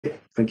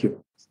Thank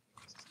you.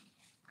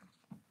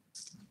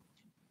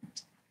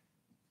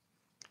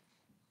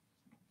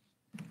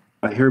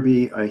 I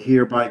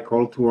hereby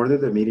call to order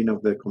the meeting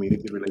of the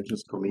Community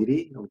Relations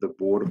Committee of the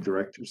Board of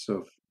Directors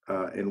of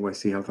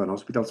NYC Health and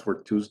Hospitals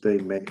for Tuesday,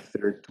 May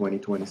 3rd,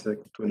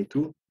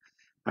 2022.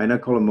 I now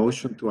call a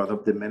motion to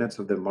adopt the minutes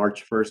of the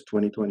March 1st,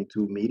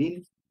 2022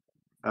 meeting.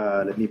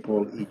 Let me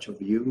poll each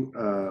of you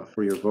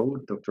for your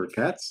vote. Dr.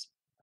 Katz?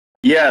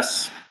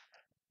 Yes.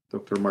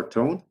 Dr.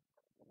 Martone?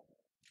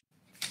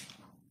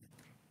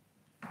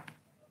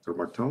 Dr.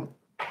 Martone?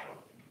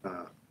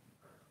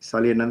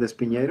 Sally Hernandez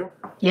Piñeiro?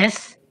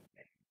 Yes.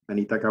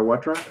 Anita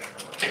Kawatra?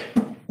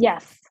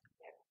 Yes.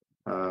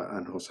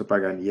 And Jose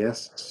Pagan,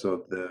 yes.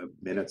 So the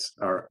minutes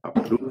are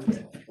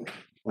approved.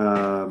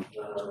 I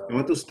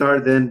want to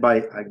start then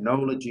by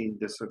acknowledging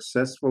the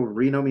successful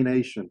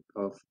renomination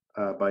of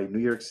by New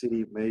York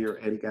City Mayor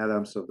Eric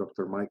Adams of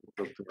Dr.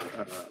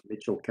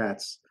 Mitchell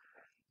Katz.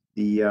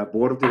 The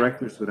Board of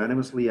Directors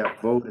unanimously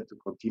voted to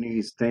continue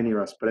his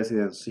tenure as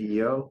President and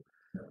CEO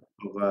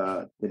of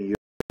the New York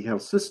City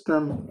Health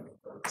System.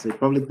 As a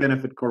public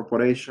benefit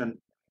corporation,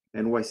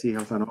 NYC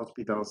Health and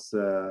Hospitals,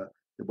 the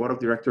Board of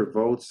Directors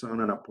votes on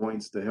and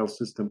appoints the health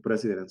system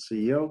President and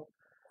CEO.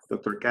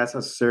 Dr. Katz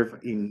has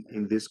served in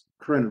his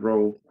current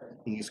role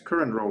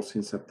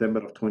since September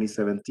of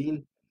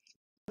 2017.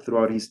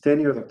 Throughout his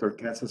tenure, Dr.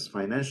 Katz has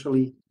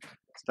financially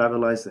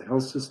stabilized the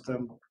health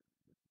system,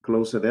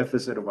 closed a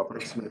deficit of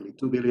approximately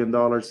 $2 billion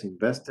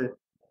invested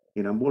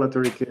in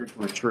ambulatory care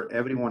to ensure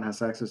everyone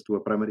has access to a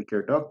primary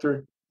care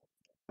doctor,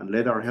 and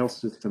led our health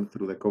system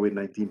through the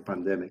COVID-19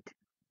 pandemic.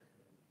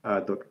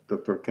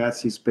 Dr.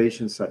 Katz sees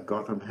patients at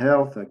Gotham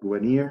Health, at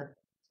Guinier,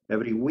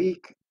 every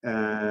week,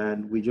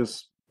 and we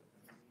just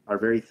are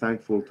very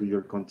thankful to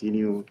your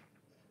continued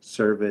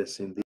service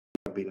in the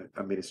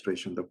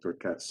administration, Dr.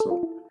 Katz.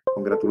 So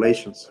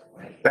congratulations.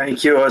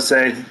 Thank you,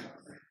 Jose.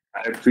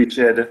 I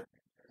appreciate it.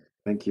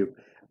 Thank you.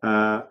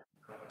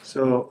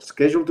 So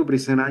scheduled to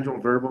present annual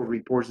verbal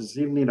reports this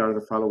evening are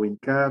the following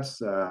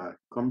CABs: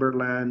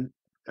 Cumberland,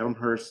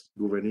 Elmhurst,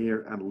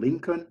 Gouverneur, and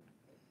Lincoln.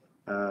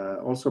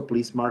 Also,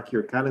 please mark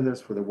your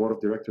calendars for the Board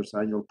of Directors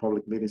annual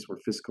public meetings for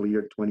fiscal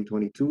year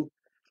 2022.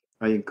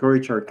 I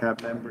encourage our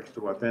CAB members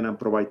to attend and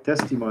provide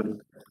testimony.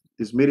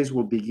 These meetings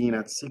will begin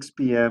at 6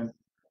 p.m.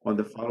 on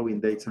the following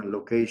dates and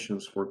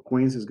locations. For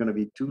Queens, it's going to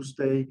be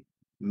Tuesday,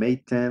 May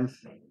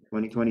 10th,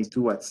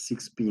 2022 at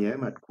 6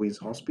 p.m. at Queens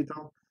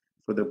Hospital.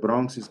 For the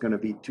Bronx, it's going to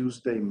be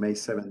Tuesday, May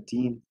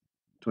 17th,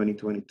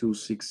 2022,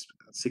 6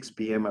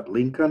 p.m. at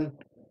Lincoln.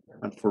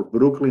 And for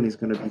Brooklyn, it's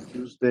going to be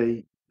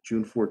Tuesday,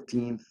 June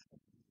 14th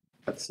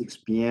at 6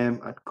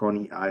 p.m. at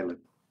Coney Island.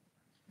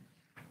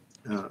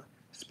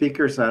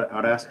 Speakers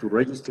are asked to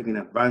register in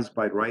advance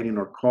by writing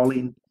or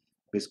calling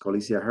Ms.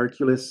 Colicia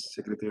Hercules,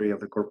 Secretary of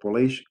the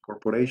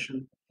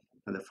Corporation,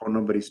 and the phone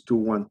number is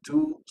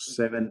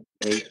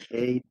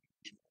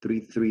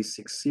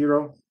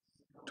 212-788-3360,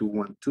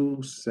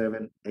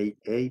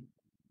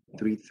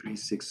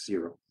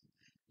 212-788-3360.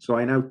 So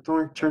I now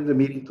turn the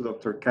meeting to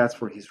Dr. Katz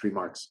for his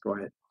remarks. Go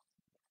ahead.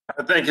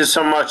 Thank you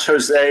so much,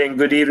 Jose, and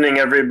good evening,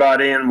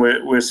 everybody. And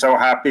we're so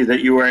happy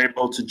that you were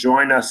able to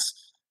join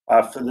us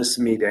for this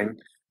meeting.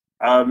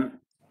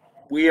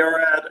 We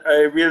are at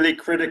a really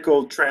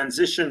critical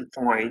transition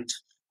point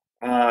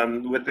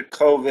with the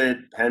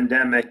COVID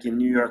pandemic in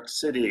New York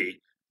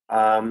City,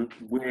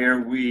 where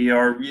we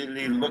are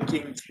really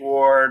looking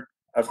toward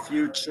a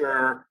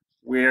future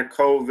where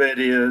COVID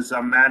is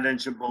a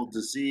manageable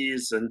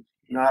disease and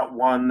not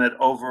one that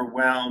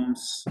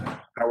overwhelms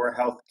our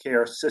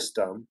healthcare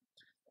system.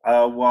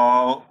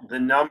 While the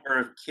number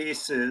of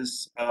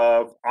cases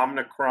of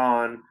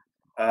Omicron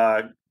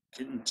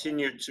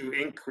continue to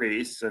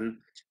increase, and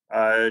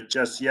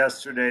just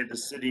yesterday the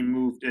city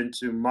moved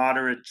into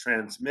moderate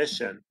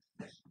transmission,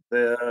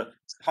 the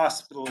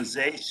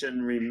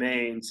hospitalization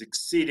remains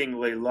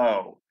exceedingly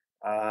low.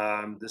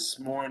 This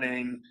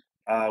morning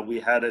we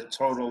had a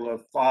total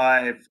of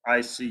 5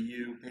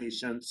 ICU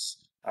patients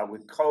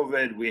with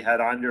COVID. We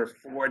had under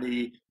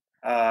 40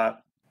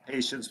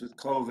 patients with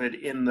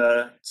COVID in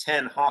the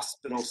 10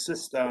 hospital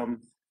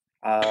system.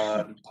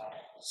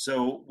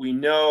 So we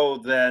know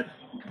that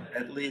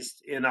at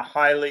least in a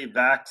highly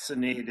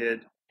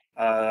vaccinated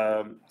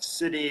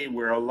city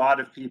where a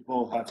lot of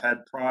people have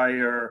had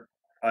prior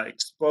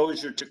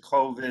exposure to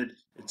COVID,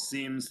 it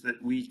seems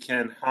that we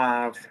can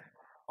have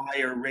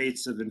higher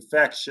rates of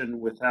infection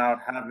without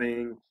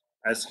having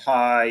as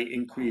high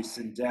increase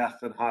in death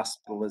and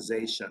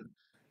hospitalization.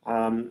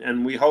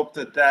 And we hope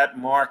that that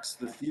marks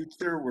the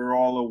future. We're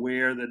all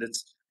aware that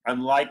it's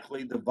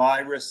unlikely the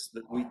virus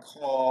that we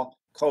call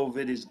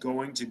COVID is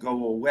going to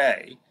go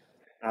away.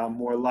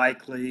 More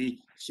likely,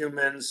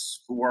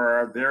 humans who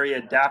are a very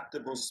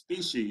adaptable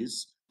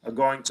species are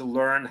going to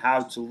learn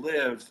how to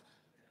live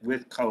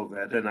with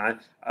COVID. And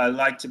I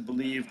like to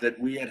believe that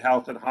we at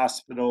Health and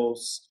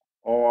Hospitals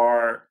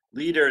are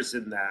leaders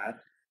in that.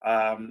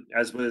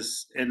 As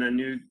was in a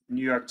New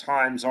York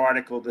Times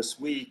article this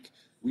week,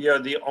 we are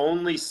the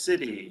only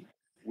city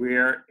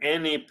where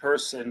any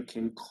person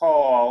can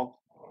call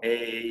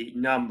a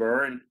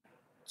number, and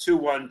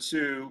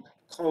 212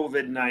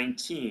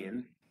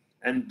 COVID-19,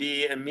 and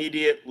be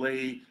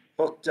immediately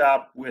hooked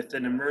up with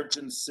an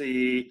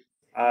emergency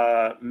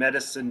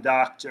medicine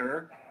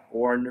doctor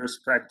or nurse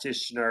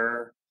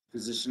practitioner,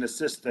 physician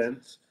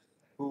assistant,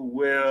 who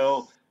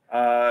will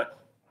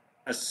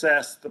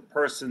assess the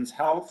person's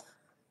health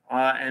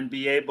and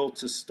be able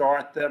to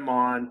start them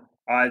on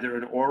either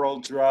an oral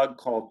drug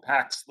called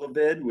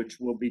Paxlovid, which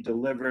will be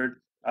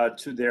delivered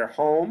to their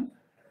home,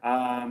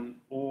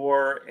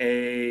 or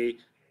a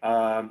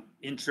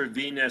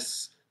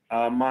intravenous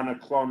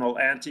monoclonal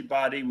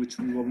antibody, which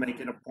we will make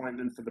an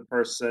appointment for the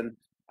person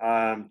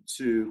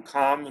to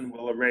come, and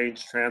we'll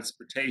arrange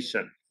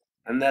transportation.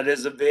 And that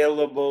is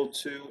available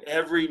to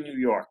every New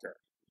Yorker,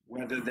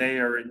 whether they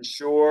are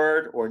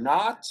insured or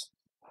not,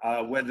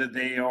 whether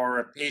they are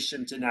a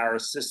patient in our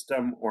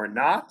system or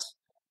not.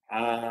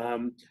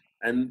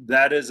 And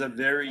that is a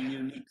very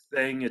unique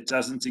thing. It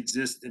doesn't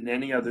exist in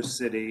any other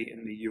city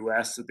in the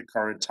US at the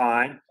current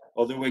time,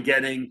 although we're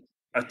getting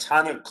a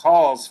ton of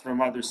calls from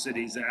other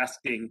cities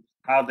asking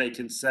how they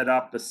can set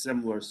up a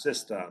similar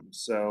system.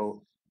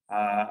 So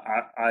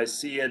I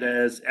see it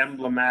as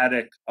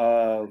emblematic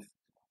of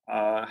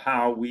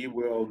how we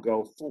will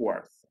go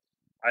forth.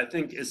 I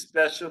think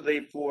especially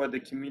for the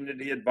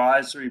community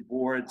advisory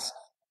boards,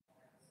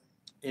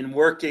 in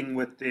working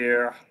with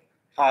their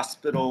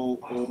hospital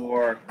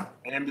or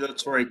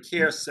ambulatory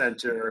care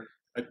center,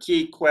 a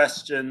key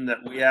question that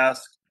we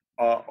ask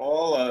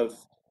all of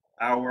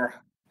our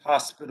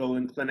hospital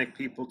and clinic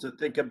people to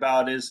think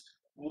about is,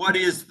 what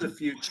is the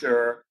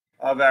future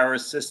of our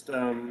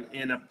system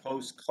in a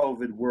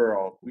post-COVID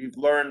world? We've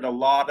learned a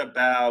lot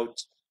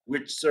about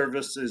which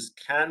services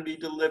can be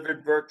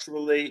delivered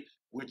virtually,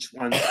 which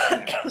ones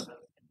can't,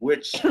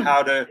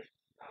 how to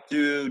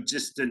do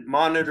distant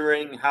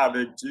monitoring, how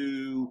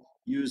to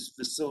use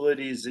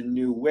facilities in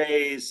new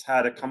ways,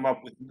 how to come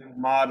up with new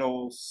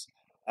models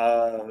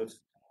of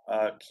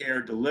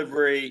care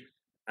delivery.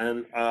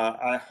 And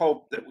I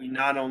hope that we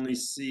not only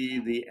see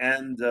the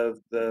end of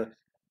the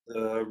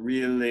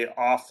really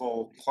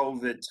awful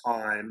COVID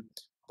time,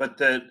 but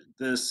that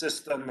the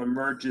system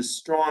emerges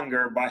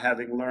stronger by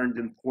having learned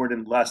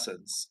important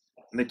lessons.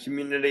 And the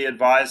community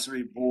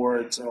advisory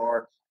boards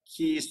are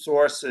key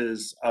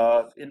sources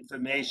of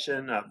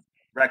information, of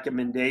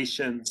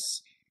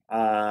recommendations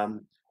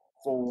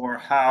for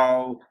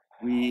how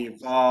we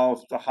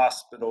evolve the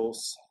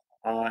hospitals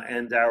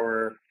and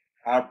our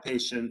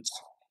outpatient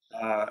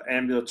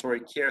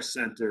ambulatory care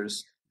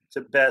centers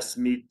to best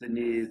meet the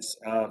needs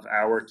of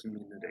our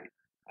community.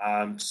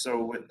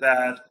 So with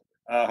that,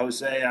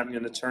 Jose, I'm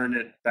going to turn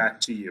it back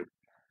to you.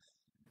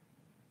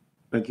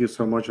 Thank you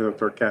so much,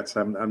 Dr. Katz.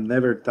 I'm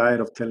never tired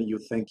of telling you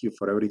thank you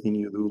for everything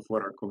you do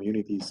for our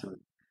communities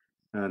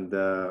and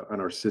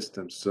our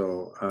systems.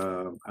 So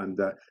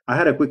I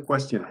had a quick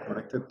question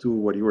connected to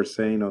what you were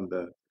saying on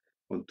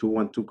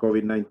 212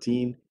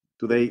 COVID-19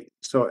 today.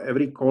 So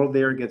every call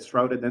there gets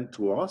routed then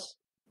to us?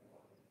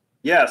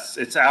 Yes,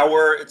 it's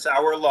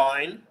our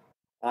line.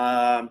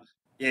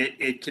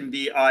 It can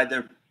be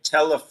either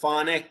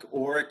telephonic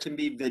or it can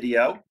be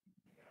video.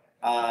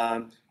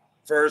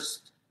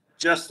 First,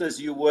 just as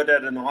you would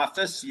at an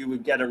office, you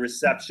would get a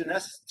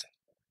receptionist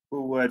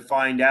who would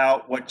find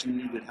out what you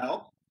needed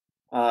help.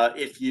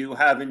 If you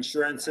have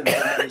insurance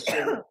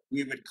information,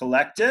 we would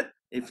collect it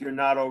if you're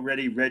not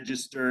already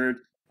registered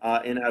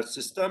in our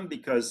system,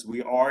 because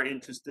we are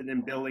interested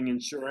in billing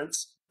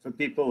insurance for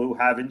people who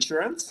have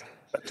insurance.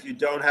 But if you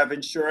don't have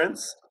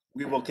insurance,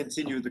 we will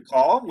continue the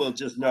call. We'll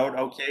just note,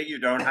 okay, you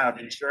don't have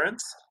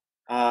insurance.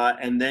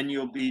 And then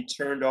you'll be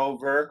turned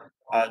over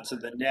to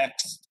the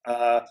next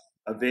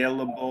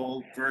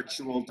available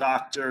virtual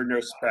doctor,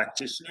 nurse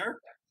practitioner.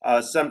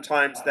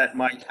 Sometimes that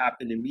might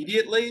happen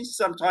immediately.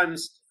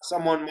 Sometimes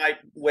someone might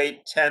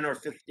wait 10 or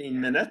 15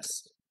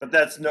 minutes, but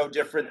that's no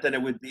different than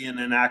it would be in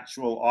an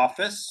actual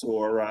office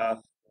or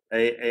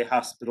a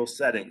hospital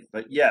setting.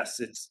 But yes,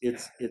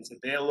 it's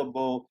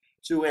available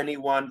to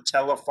anyone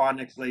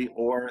telephonically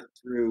or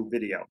through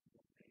video.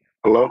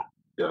 Hello?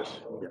 Yes.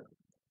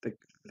 Yeah.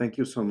 Thank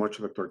you so much,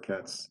 Dr.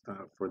 Katz,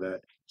 for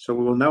that. So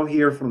we will now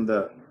hear from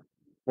the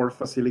 4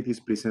 facilities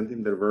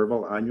presenting their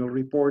verbal annual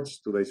reports.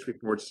 Today's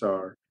reports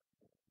are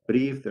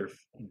brief,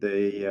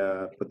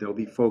 but they'll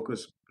be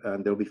focused,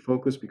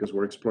 because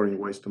we're exploring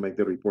ways to make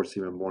the reports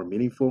even more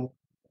meaningful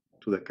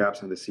to the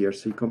CAPS and the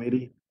CRC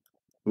committee.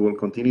 We will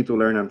continue to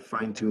learn and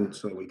fine tune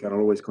so we can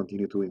always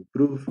continue to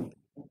improve.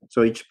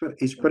 So each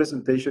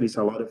presentation is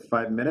allotted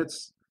 5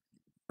 minutes,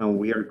 and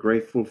we are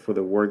grateful for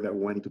the work that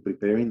went into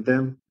preparing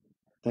them.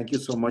 Thank you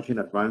so much in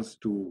advance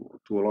to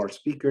all our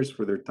speakers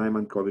for their time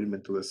and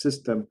commitment to the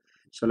system.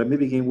 So let me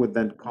begin with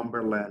then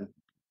Cumberland,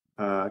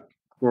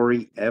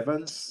 Corey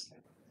Evans.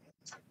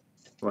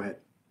 Go ahead.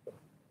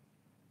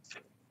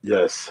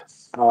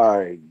 Yes.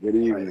 Hi, good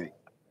evening.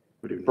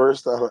 Good evening.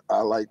 First,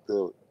 I like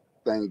to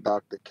thank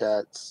Dr.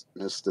 Katz,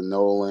 Mr.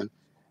 Nolan,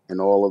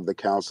 and all of the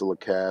Council of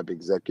CAB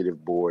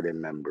Executive Board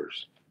and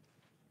members.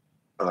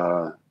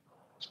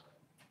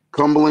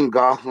 Cumberland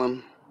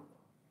Gotham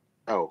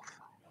Health.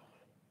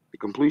 The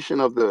completion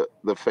of the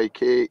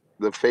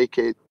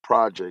facade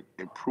project,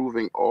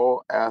 improving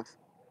all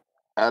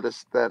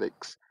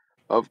aesthetics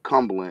of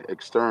Cumberland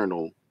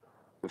external.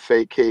 The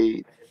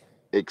facade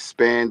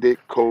expanded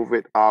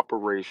COVID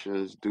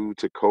operations due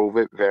to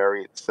COVID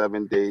variant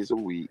 7 days a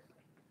week.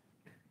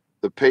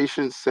 The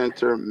Patient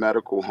Center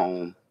Medical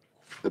Home,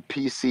 the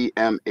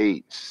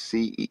PCMH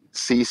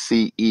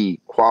CCE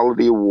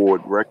Quality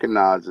Award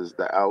recognizes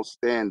the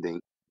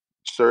outstanding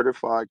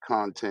Certified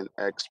Content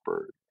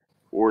Expert,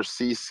 or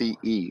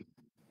CCE,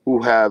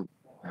 who have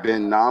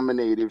been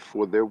nominated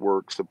for their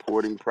work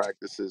supporting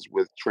practices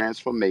with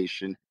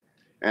transformation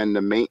and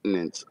the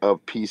maintenance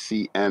of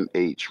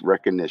PCMH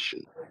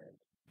recognition.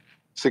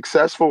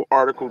 Successful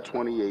Article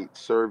 28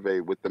 survey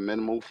with the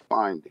minimal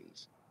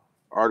findings.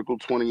 Article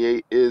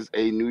 28 is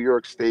a New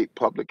York State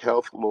public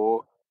health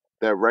law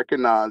that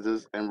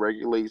recognizes and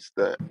regulates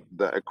the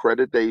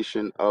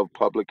accreditation of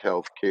public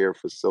health care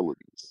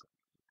facilities.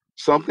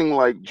 Something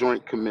like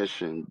Joint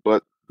Commission,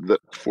 but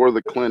for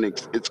the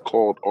clinics, it's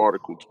called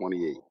Article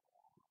 28.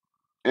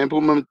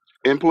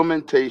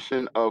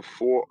 Implementation of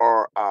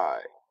 4RI,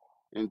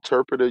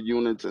 interpreter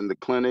units in the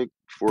clinic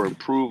for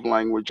improved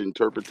language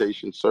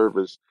interpretation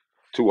service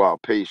to our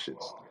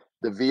patients.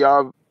 The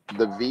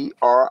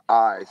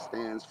VRI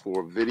stands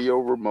for Video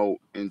Remote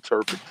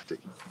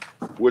Interpreting,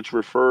 which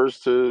refers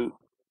to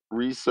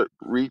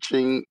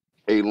reaching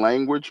a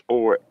language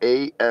or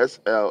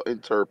ASL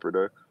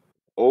interpreter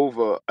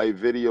over a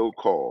video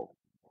call.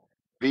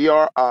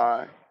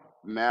 VRI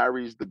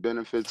marries the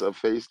benefits of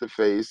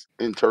face-to-face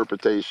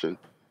interpretation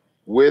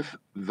with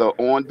the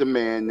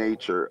on-demand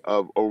nature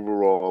of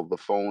overall the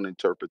phone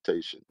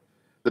interpretation.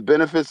 The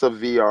benefits of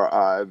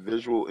VRI,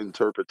 visual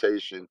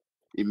interpretation,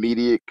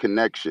 immediate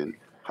connection,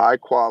 high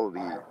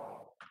quality,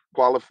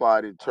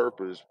 qualified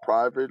interpreters,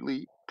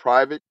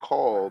 private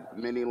called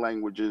many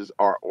languages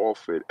are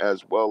offered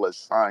as well as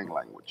sign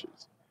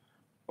languages.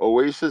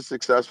 OASIS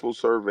successful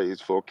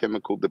surveys for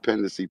chemical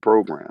dependency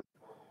program.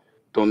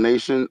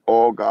 Donation,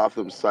 all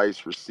Gotham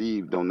sites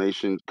received.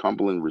 Donation,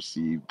 Cumberland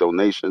received.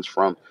 Donations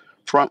from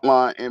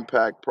Frontline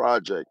Impact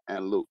Project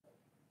and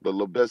the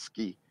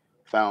Lubetsky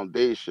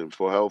Foundation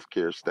for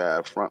healthcare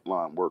staff,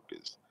 frontline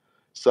workers,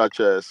 such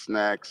as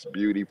snacks,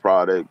 beauty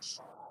products.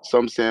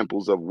 Some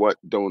samples of what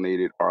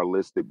donated are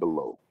listed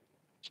below.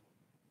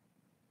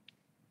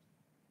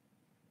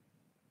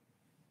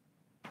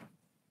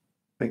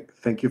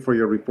 Thank you for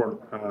your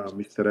report,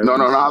 Mr. No,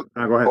 Evans.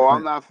 no. Go ahead. Oh, go I'm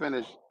ahead. not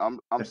finished.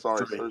 I'm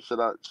sorry, Sorry.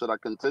 sir. Should I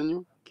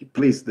continue?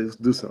 Please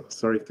do so.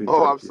 Sorry to Oh,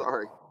 I'm interrupt you.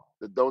 sorry.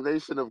 The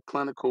donation of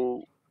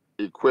clinical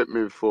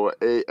equipment for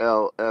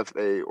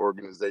ALFA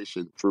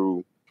organization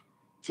through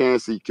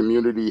Fancy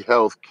Community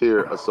Health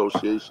Care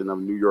Association of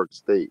New York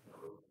State.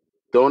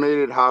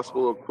 Donated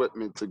hospital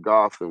equipment to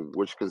Gotham,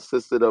 which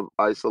consisted of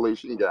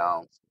isolation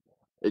gowns,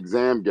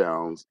 exam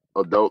gowns,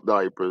 adult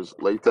diapers,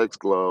 latex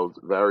gloves,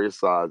 various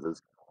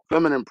sizes,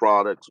 feminine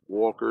products,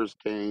 walkers,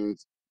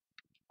 canes,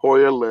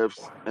 Hoyer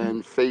lifts,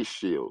 and face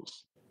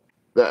shields.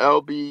 The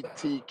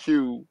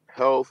LBTQ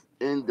Health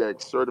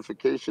Index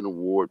Certification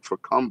Award for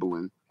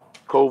Cumberland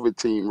COVID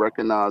team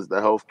recognized the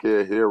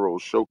healthcare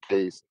heroes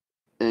showcased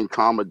in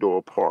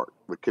Commodore Park.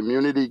 The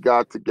community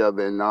got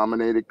together and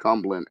nominated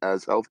Cumberland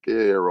as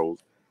healthcare heroes.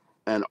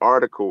 An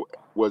article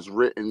was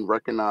written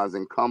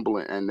recognizing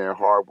Cumberland and their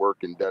hard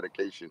work and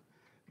dedication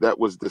that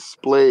was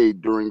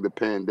displayed during the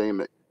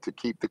pandemic to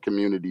keep the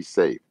community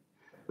safe.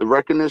 The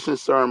recognition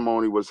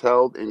ceremony was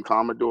held in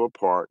Commodore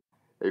Park.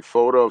 A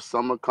photo of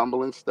some of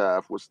Cumberland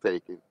staff was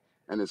taken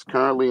and is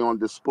currently on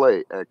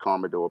display at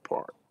Commodore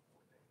Park.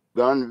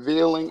 The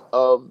unveiling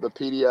of the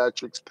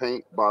pediatrics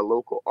paint by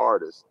local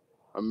artists.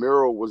 A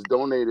mural was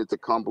donated to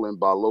Cumberland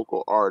by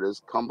local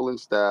artists. Cumberland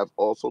staff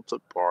also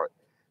took part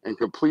and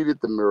completed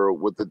the mural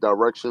with the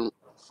direction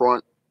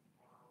front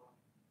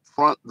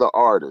the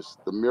artist.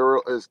 The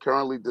mural is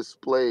currently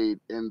displayed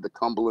in the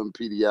Cumberland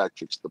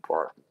Pediatrics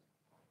Department.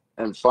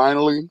 And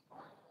finally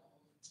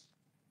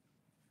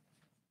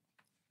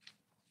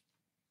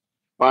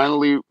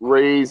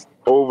raised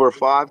over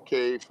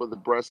 5K for the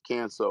breast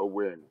cancer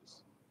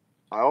awareness.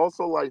 I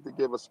also like to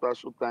give a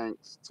special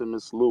thanks to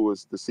Ms.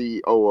 Lewis, the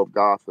CEO of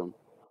Gotham,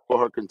 for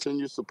her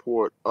continued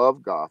support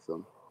of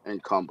Gotham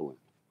and Cumberland.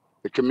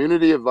 The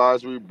Community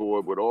Advisory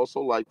Board would also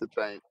like to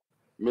thank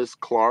Ms.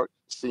 Clark,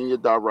 Senior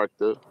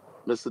Director,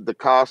 Mr.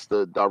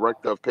 DaCosta,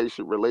 Director of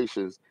Patient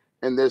Relations,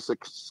 and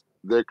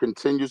their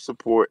continued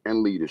support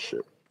and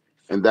leadership.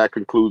 And that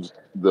concludes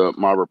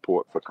my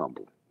report for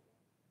Cumberland.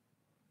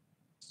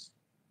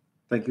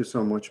 Thank you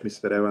so much,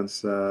 Mr.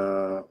 Evans.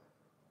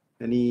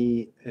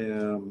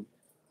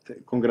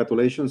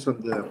 Congratulations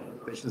on the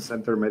Patient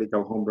Center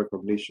Medical Home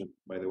recognition,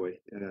 by the way.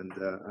 And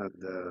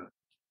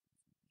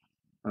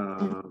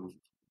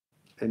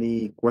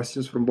any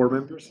questions from board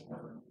members?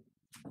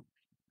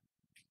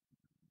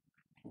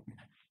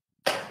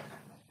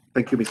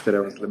 Thank you, Mr.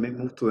 Evans. Let me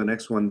move to the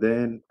next one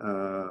then.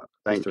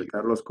 Thank Mr. you.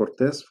 Carlos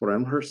Cortez for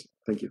Elmhurst.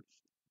 Thank you.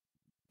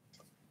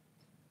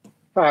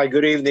 Hi,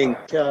 good evening.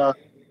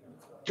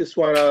 just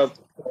want to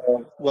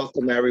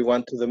welcome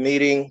everyone to the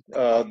meeting.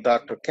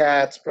 Dr.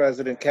 Katz,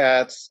 President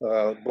Katz,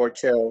 Board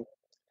Chair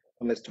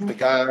Mr.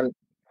 Pagan,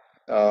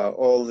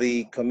 all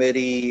the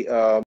committee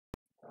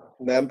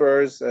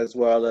members, as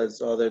well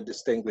as other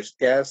distinguished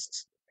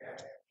guests.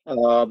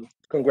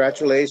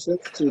 Congratulations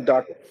to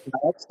Dr.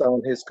 Katz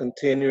on his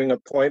continuing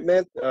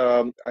appointment.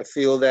 I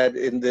feel that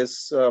in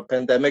this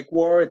pandemic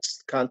war,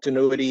 its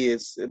continuity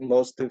is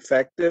most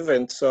effective,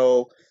 and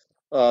so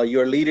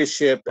your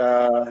leadership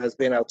has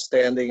been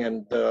outstanding,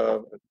 and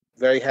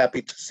very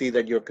happy to see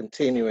that you're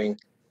continuing.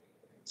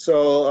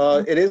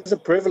 So it is a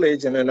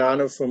privilege and an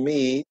honor for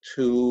me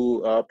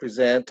to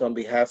present on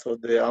behalf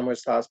of the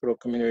Elmhurst Hospital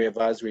Community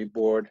Advisory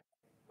Board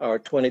our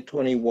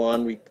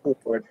 2021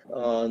 report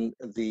on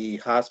the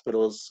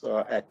hospital's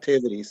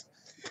activities.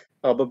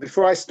 But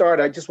before I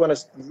start, I just want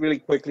to really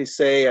quickly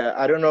say,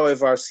 I don't know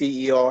if our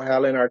CEO,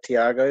 Helen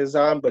Arteaga, is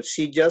on, but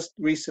she just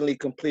recently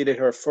completed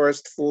her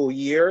first full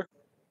year.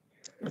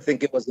 I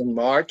think it was in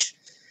March,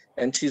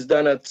 and she's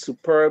done a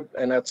superb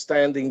and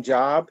outstanding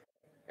job.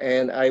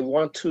 And I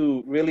want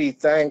to really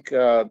thank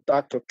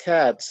Dr.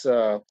 Katz,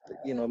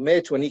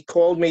 Mitch, when he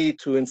called me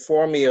to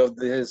inform me of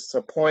his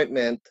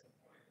appointment.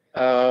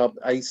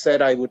 I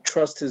said I would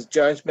trust his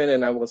judgment,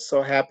 and I was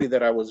so happy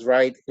that I was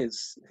right.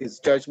 His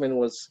judgment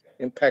was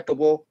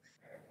impeccable.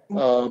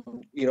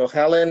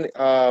 Helen,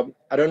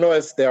 I don't know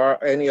if there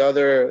are any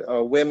other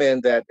women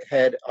that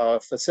had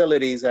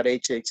facilities at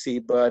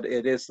HHC, but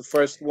it is the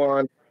first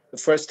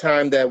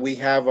time that we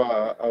have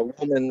a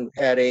woman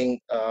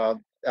heading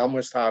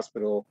Elmhurst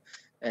Hospital,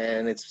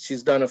 and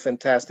she's done a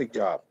fantastic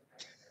job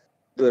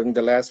during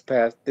this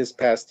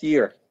past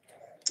year.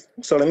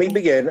 So let me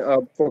begin.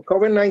 For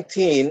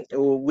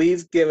COVID-19,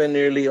 we've given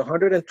nearly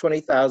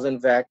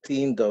 120,000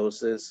 vaccine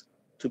doses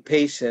to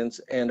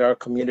patients and our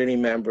community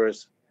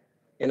members.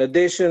 In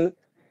addition,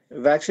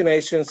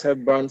 vaccinations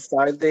have run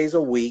 5 days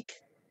a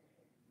week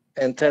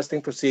and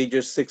testing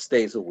procedures 6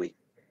 days a week.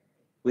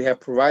 We have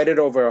provided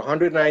over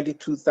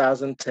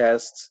 192,000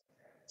 tests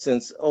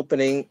since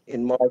opening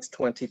in March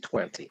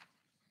 2020.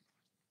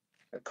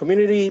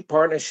 Community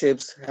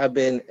partnerships have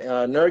been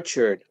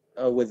nurtured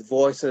with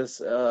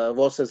Voices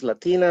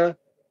Latina,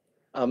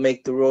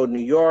 Make the Road New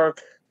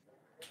York,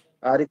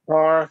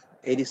 ADIPAR,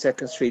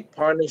 82nd Street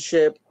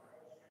Partnership,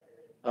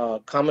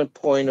 Common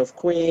Point of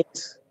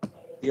Queens,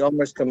 the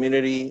Elmhurst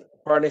Community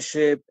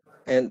Partnership,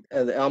 and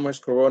the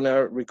Elmhurst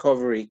Corona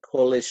Recovery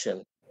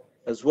Coalition,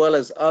 as well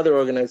as other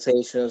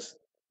organizations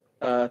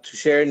to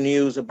share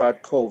news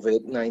about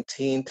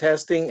COVID-19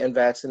 testing and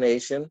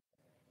vaccination,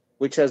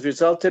 which has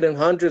resulted in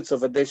hundreds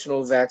of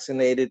additional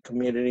vaccinated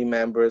community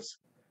members.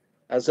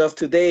 As of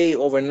today,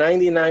 over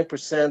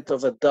 99%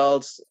 of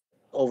adults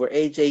over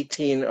age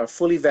 18 are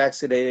fully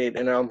vaccinated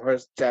in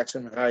Elmhurst,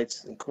 Jackson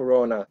Heights, and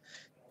Corona,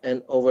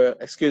 and over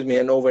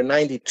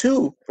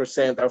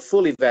 92% are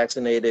fully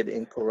vaccinated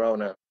in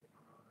Corona.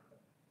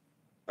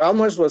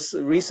 Elmhurst was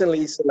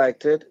recently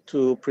selected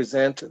to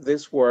present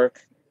this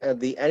work at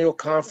the annual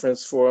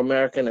conference for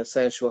American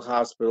Essential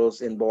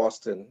Hospitals in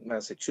Boston,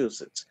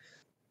 Massachusetts.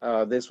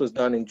 This was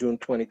done in June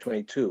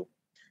 2022.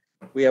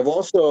 We have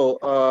also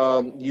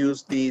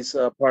used these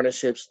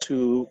partnerships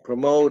to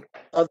promote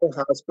other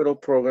hospital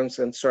programs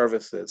and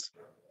services.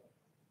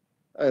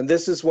 And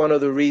this is one of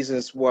the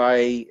reasons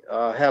why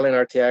Helen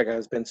Arteaga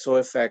has been so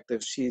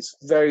effective. She's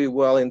very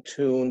well in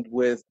tune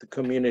with the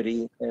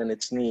community and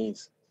its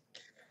needs.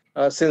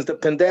 Since the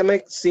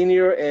pandemic,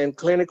 senior and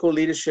clinical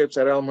leaderships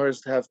at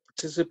Elmhurst have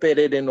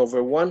participated in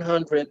over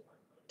 100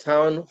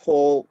 town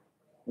hall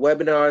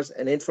webinars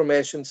and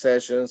information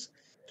sessions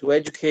to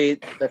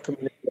educate the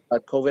community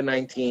about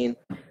COVID-19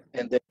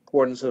 and the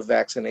importance of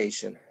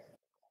vaccination.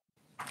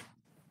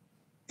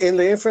 In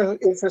the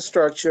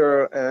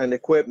infrastructure and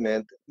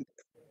equipment,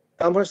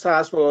 Elmhurst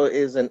Hospital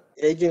is an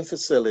aging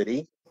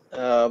facility,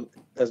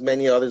 as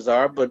many others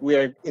are, but we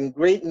are in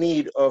great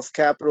need of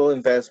capital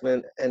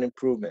investment and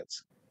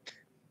improvements.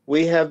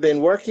 We have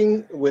been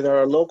working with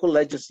our local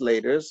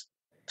legislators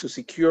to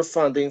secure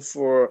funding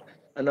for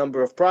a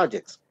number of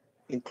projects,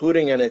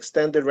 including an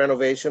extended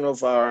renovation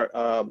of our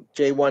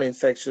J1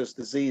 infectious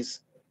disease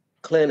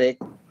clinic,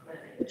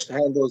 which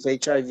handles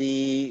HIV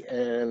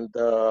and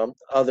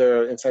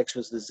other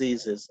infectious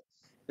diseases.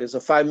 There's a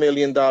 $5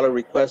 million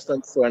request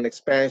for an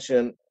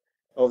expansion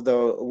of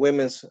the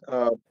women's,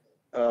 that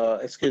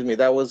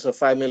was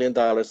 $5 million.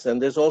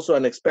 And there's also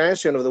an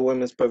expansion of the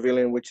women's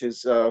pavilion, which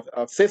is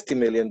 $50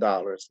 million.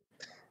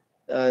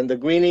 And the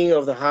greening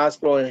of the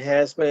hospital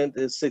enhancement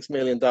is $6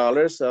 million.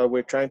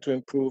 We're trying to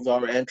improve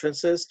our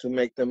entrances to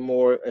make them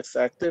more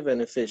effective and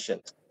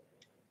efficient.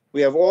 We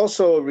have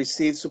also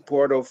received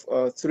support of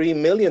 $3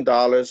 million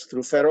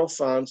through federal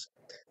funds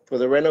for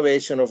the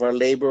renovation of our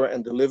labor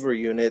and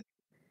delivery unit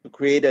to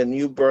create a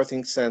new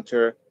birthing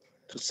center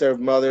to serve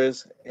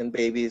mothers and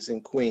babies in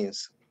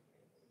Queens.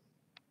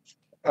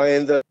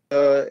 In the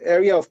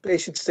area of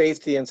patient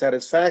safety and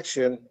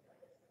satisfaction,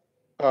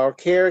 our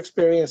care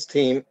experience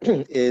team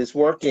is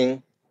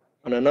working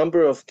on a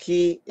number of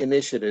key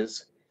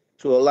initiatives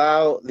to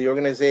allow the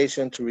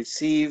organization to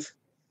receive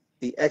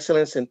the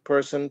Excellence in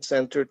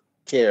Person-Centered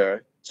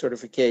Care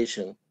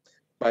certification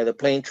by the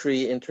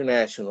Plaintree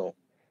International,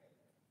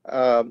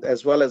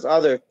 as well as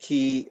other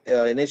key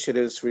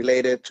initiatives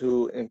related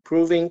to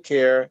improving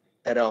care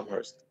at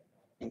Elmhurst,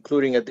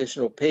 including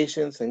additional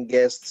patients and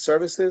guest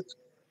services,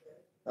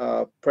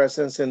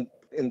 presence in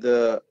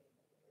the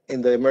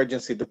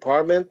emergency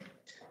department,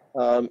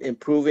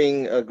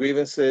 improving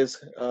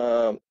grievances,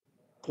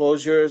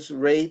 closures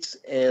rates,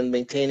 and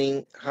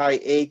maintaining high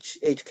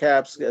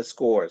HCAHPS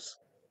scores.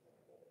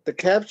 The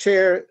CAP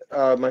chair,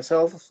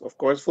 myself, of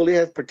course, fully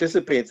has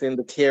participated in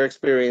the care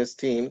experience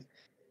team.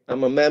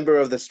 I'm a member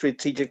of the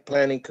Strategic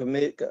Planning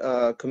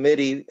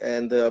Committee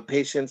and the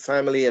Patient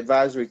Family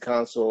Advisory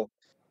Council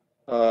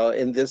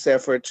in this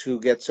effort to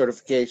get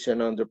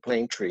certification under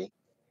Plaintree.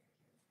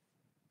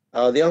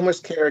 The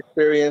Elmhurst Care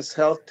Experience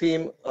Health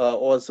Team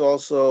was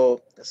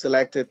also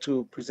selected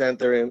to present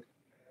their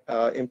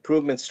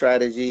improvement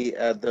strategy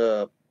at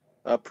the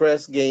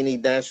Press Ganey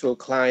National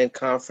Client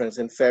Conference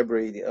in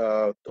February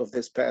of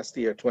this past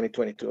year,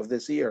 2022, of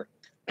this year.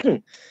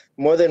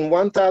 More than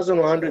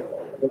 1,100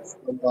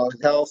 from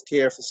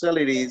healthcare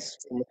facilities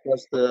from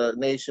across the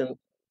nation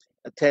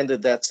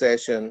attended that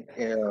session.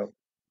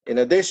 In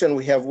addition,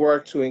 we have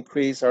worked to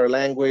increase our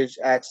language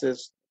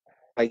access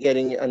by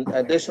getting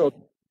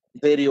additional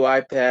video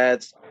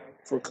iPads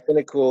for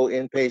clinical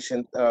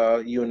inpatient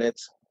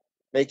units,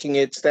 making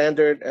it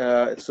standard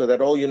so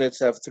that all units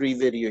have 3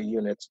 video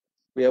units.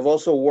 We have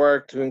also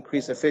worked to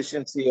increase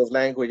efficiency of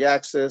language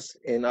access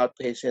in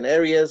outpatient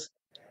areas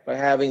by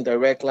having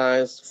direct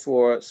lines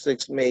for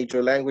 6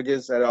 major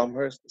languages at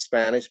Elmhurst: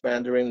 Spanish,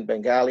 Mandarin,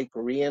 Bengali,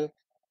 Korean,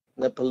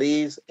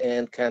 Nepalese,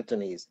 and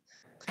Cantonese,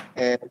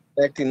 and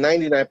connecting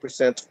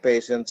 99% of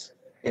patients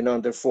in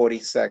under 40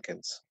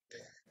 seconds.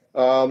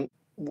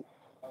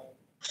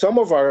 Some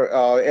of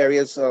our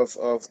areas of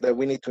that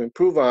we need to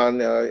improve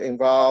on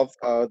involve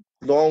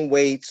long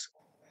waits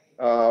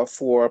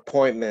for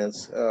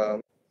appointments,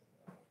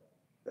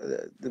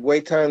 the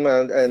wait time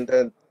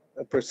and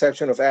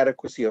perception of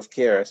adequacy of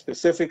care.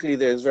 Specifically,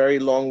 there's very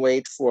long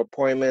wait for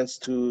appointments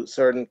to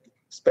certain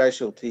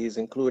specialties,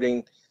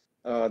 including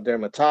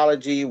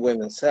dermatology,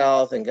 women's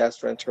health, and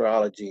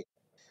gastroenterology.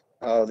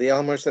 The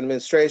Elmhurst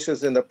administration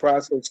is in the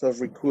process of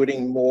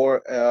recruiting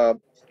more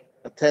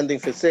attending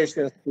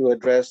physicians to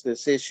address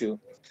this issue.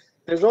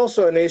 There's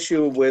also an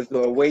issue with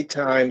wait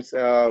times.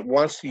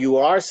 Once you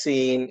are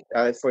seen,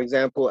 for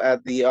example,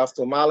 at the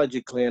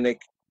ophthalmology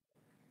clinic,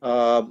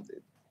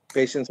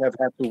 patients have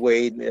had to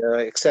wait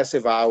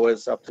excessive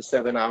hours, up to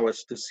 7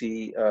 hours, to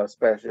see a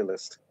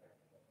specialist.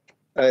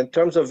 In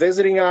terms of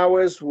visiting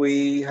hours,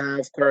 we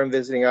have current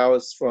visiting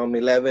hours from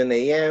 11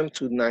 a.m.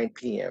 to 9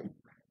 p.m.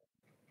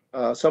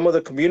 Some of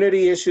the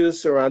community issues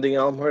surrounding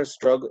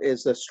Elmhurst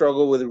is the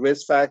struggle with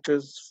risk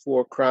factors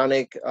for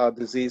chronic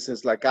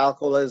diseases like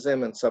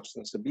alcoholism and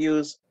substance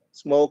abuse,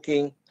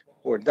 smoking,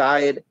 poor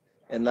diet,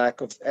 and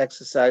lack of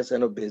exercise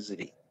and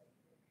obesity.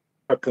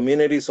 Our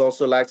communities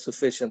also lack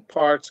sufficient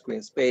parks,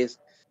 green space,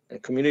 and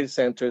community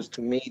centers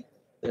to meet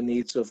the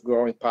needs of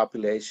growing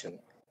population.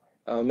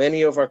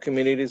 Many of our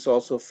communities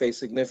also face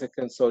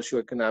significant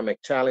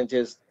socioeconomic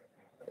challenges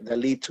that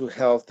lead to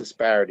health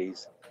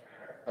disparities.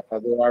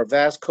 There are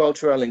vast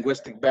cultural and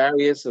linguistic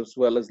barriers, as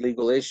well as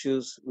legal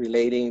issues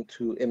relating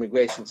to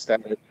immigration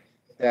status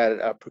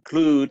that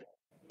preclude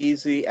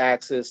easy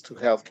access to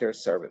healthcare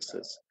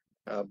services.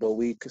 But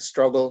we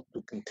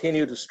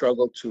continue to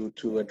struggle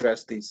to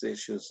address these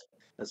issues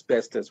as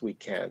best as we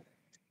can.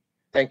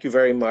 Thank you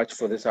very much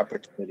for this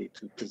opportunity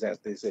to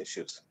present these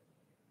issues.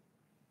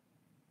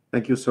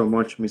 Thank you so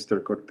much,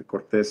 Mr.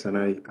 Cortez. And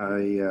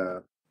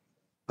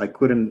I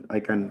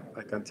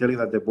can tell you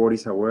that the board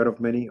is aware of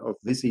many of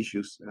these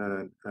issues,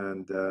 and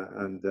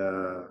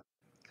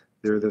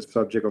they're the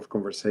subject of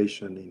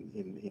conversation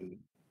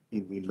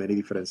in many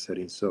different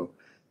settings. So,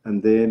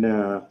 and then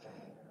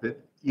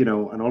you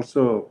know, and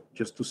also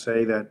just to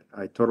say that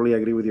I totally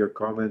agree with your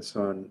comments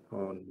on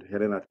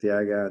Helen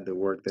Arteaga and the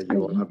work that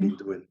you all have been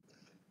doing.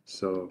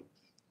 So,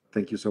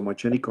 thank you so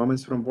much. Any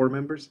comments from board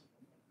members?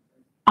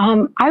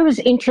 I was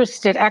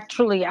interested,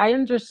 actually. I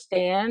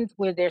understand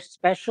where there's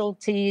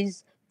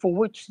specialties for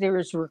which there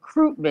is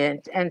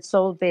recruitment, and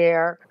so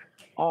there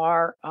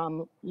are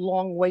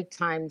long wait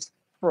times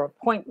for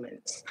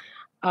appointments.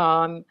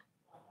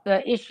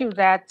 The issue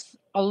that's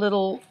a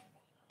little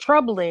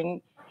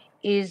troubling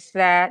is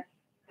that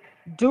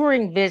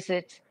during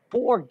visits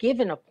or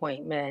given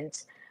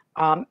appointments,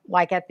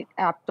 like at the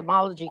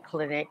ophthalmology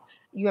clinic,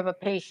 you have a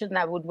patient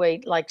that would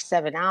wait like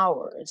 7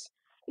 hours.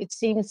 It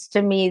seems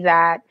to me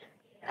that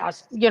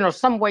you know,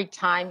 some wait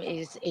time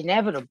is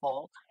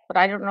inevitable, but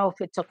I don't know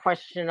if it's a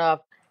question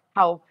of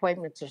how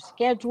appointments are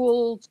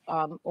scheduled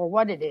or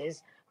what it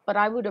is. But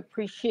I would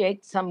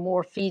appreciate some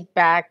more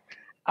feedback.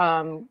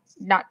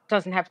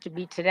 Doesn't have to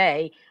be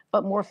today,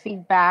 but more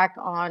feedback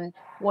on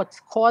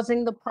what's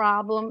causing the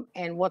problem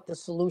and what the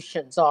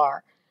solutions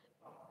are.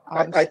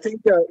 I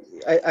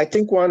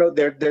think one of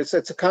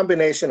it's a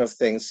combination of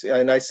things,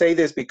 and I say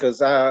this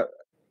because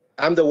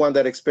I'm the one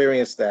that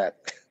experienced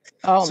that.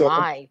 Oh, so,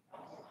 my.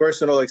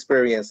 personal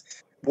experience.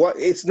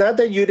 It's not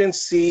that you didn't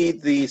see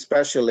the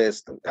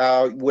specialist.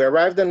 We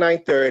arrived at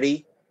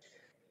 9:30.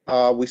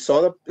 We saw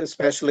the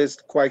specialist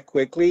quite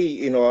quickly.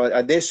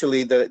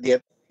 Initially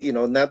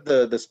not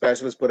the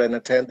specialist, but an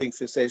attending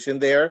physician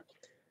there,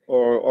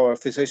 or a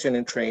physician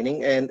in training,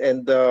 and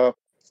the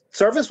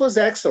service was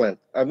excellent.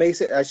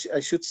 Amazing.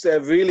 I should say,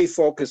 really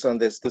focus on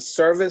this. The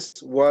service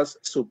was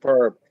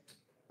superb.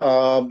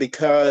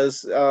 Because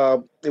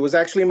it was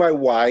actually my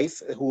wife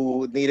who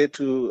needed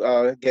to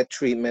get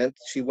treatment.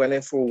 She went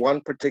in for one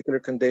particular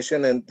condition,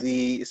 and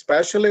the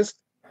specialist,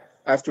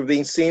 after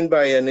being seen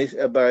by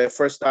a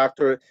first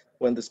doctor,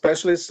 when the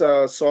specialist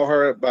saw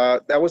her,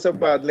 that was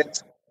about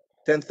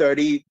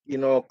 10:30,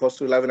 close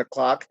to 11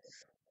 o'clock.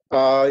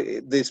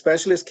 The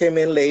specialist came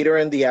in later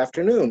in the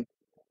afternoon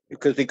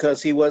because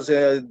he was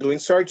doing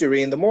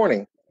surgery in the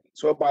morning.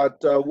 So about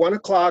 1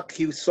 o'clock,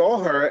 he saw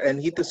her, and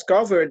he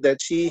discovered that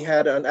she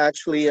had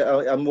actually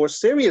a more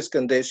serious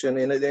condition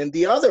in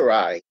the other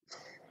eye,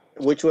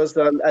 which was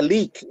a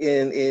leak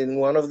in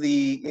one of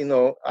the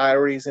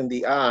arteries in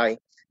the eye.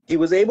 He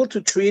was able to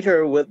treat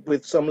her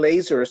with some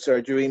laser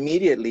surgery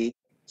immediately.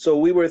 So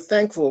we were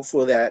thankful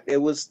for that.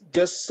 It was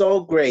just so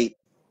great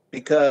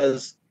because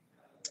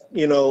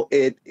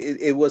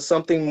it was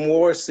something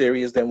more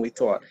serious than we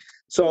thought.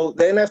 So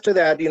then after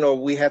that,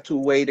 we had to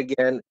wait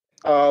again.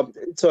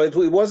 So it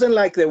wasn't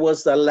like there was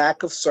a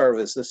lack of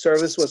service. The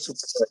service was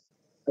superb.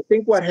 I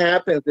think what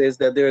happens is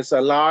that there's a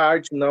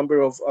large number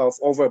of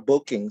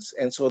overbookings.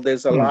 And so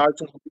there's a large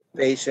number of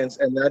patients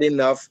and not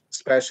enough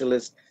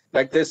specialists.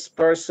 Like this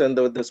person,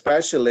 the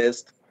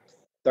specialist,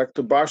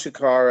 Dr.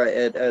 Bashikar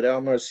at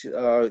Elmhurst,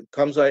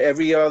 comes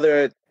every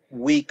other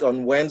week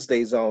on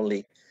Wednesdays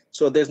only.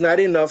 So there's not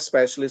enough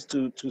specialists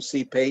to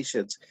see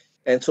patients.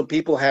 And so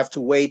people have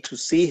to wait to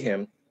see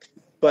him.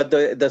 But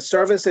the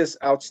service is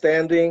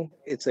outstanding.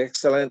 It's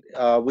excellent.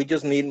 We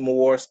just need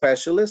more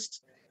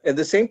specialists. And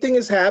the same thing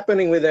is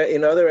happening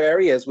in other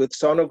areas with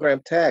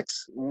sonogram techs.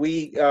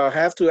 We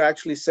have to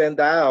actually send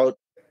out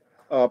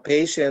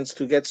patients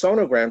to get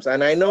sonograms.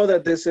 And I know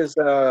that this is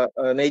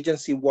an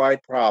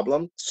agency-wide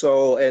problem,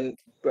 and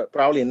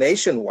probably a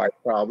nationwide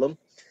problem,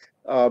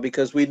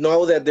 because we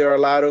know that there are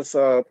a lot of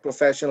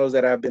professionals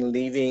that have been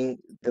leaving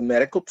the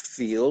medical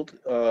field,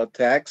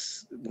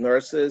 techs,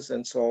 nurses,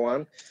 and so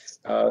on,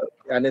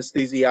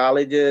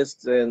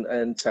 anesthesiologists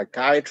and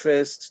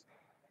psychiatrists.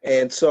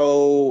 And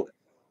so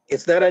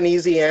it's not an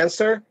easy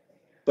answer,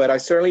 but I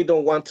certainly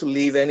don't want to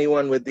leave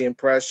anyone with the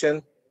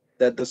impression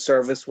that the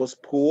service was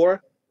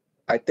poor.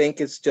 I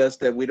think it's just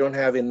that we don't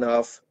have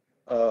enough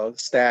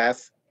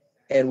staff,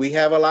 and we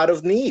have a lot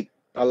of need,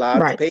 a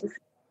lot of patients.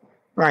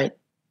 Right.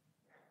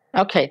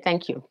 Okay,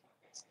 thank you.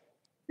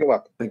 You're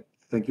welcome.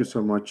 Thank you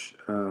so much,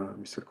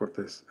 Mr.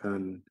 Cortez.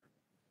 And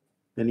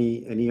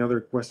any other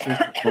questions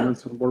or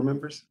comments from board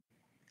members?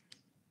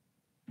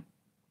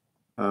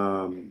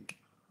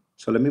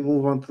 So let me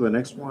move on to the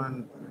next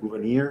one,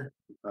 Gouverneur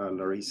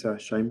Larissa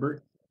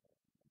Scheinberg.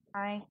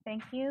 Hi,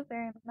 thank you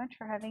very much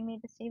for having me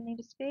this evening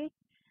to speak.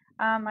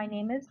 My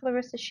name is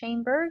Larissa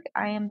Scheinberg.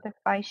 I am the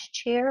Vice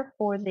Chair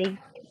for the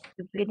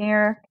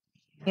Gouverneur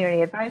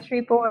Community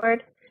Advisory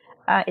Board.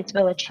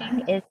 Isabella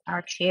Ching is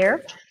our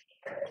Chair.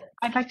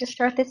 I'd like to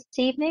start this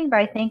evening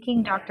by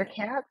thanking Dr.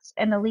 Katz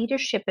and the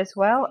leadership as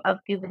well of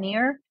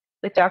Gouverneur,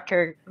 with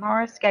Dr.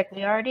 Morris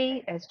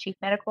Gagliardi as Chief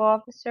Medical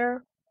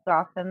Officer,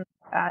 Gotham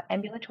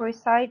Ambulatory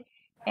Site,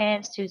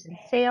 and Susan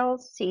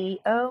Sales,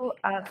 CEO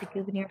of the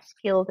Gouverneur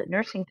Skilled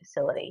Nursing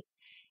Facility,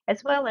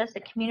 as well as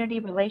the Community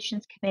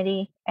Relations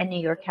Committee and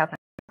New York Health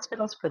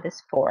Hospitals for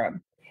this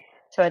forum,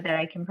 so that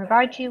I can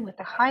provide you with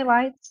the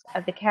highlights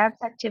of the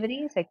CABS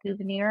activities at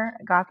Gouverneur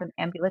Gotham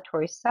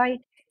Ambulatory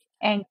Site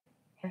and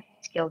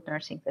Skilled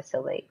Nursing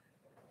Facility.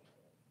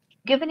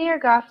 Gouverneur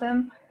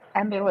Gotham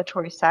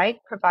Ambulatory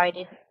Site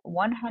provided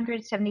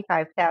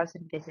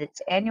 175,000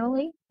 visits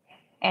annually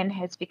and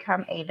has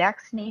become a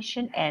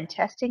vaccination and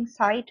testing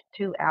site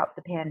throughout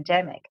the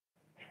pandemic.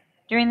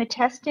 During the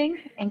testing,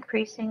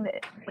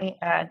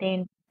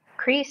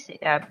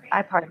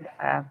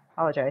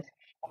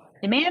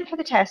 demand for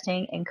the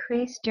testing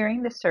increased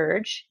during the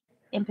surge,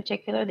 in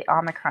particular the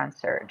Omicron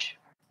surge,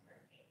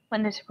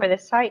 where the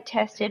site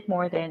tested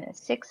more than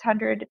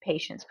 600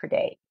 patients per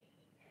day.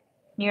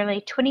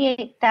 Nearly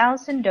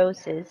 28,000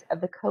 doses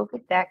of the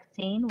COVID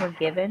vaccine were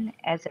given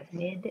as of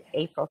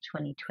mid-April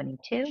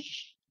 2022.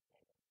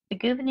 The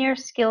Gouverneur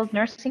Skilled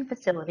Nursing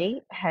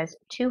Facility has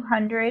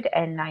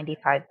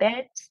 295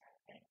 beds,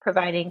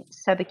 providing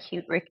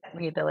subacute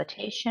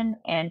rehabilitation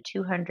and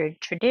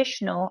 200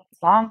 traditional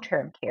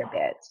long-term care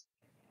beds.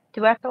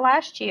 Throughout the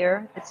last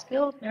year, the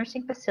Skilled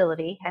Nursing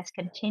Facility has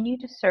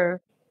continued to serve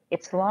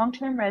its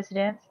long-term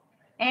residents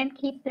and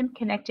keep them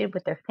connected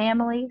with their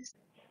families.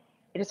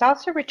 It has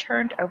also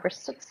returned over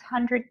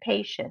 600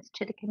 patients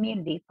to the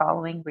community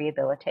following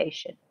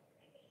rehabilitation.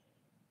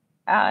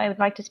 I would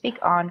like to speak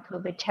on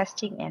COVID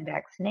testing and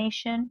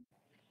vaccination.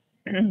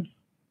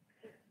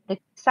 The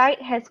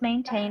site has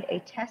maintained a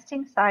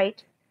testing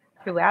site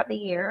throughout the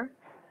year,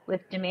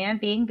 with demand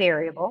being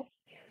variable.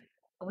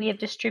 We have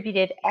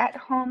distributed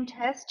at-home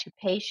tests to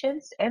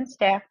patients and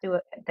staff through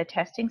the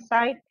testing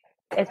site,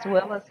 as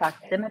well as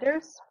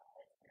oximeters.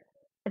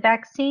 The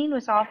vaccine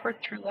was offered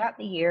throughout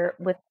the year,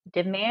 with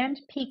demand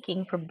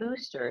peaking for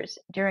boosters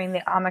during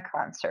the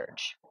Omicron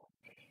surge.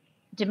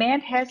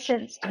 Demand has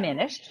since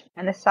diminished,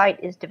 and the site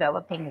is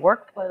developing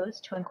workflows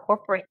to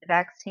incorporate the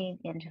vaccine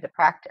into the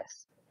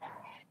practice.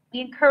 We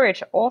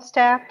encourage all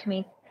staff to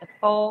meet the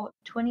full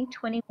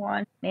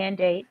 2021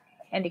 mandate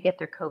and to get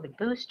their COVID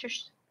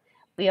boosters.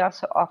 We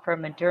also offer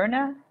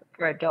Moderna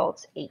for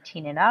adults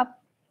 18 and up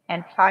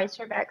and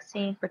Pfizer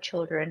vaccine for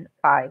children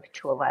 5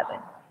 to 11.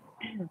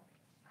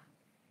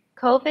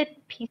 COVID,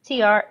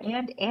 PCR,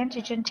 and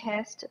antigen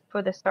tests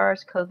for the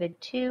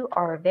SARS-CoV-2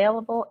 are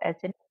available as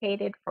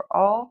indicated for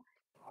all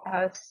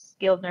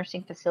skilled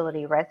nursing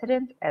facility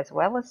residents as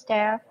well as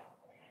staff,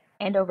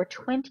 and over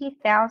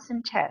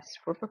 20,000 tests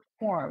were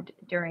performed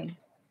during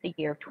the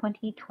year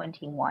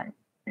 2021.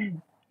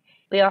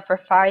 We offer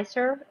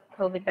Pfizer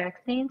COVID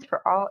vaccines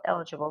for all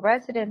eligible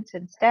residents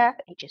and staff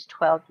ages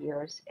 12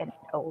 years and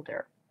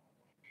older.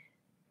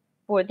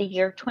 For the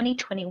year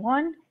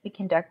 2021, we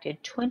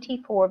conducted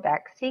 24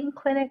 vaccine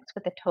clinics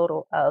with a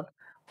total of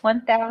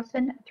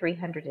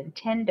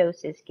 1,310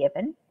 doses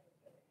given.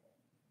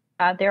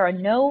 There are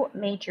no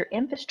major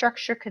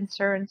infrastructure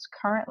concerns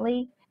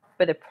currently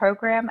for the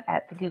program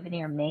at the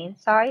Gouverneur main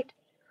site.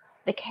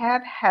 The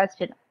CAB has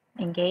been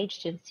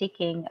engaged in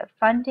seeking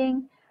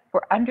funding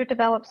for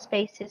underdeveloped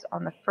spaces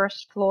on the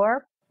first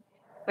floor,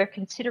 where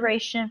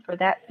consideration for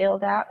that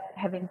build-out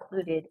have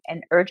included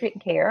an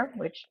urgent care,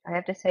 which I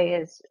have to say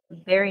is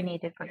very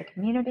needed for the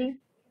community,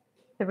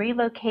 the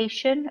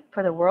relocation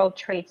for the World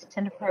Trade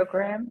Center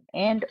program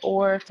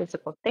and/or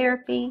physical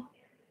therapy,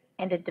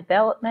 and a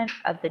development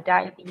of the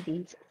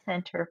Diabetes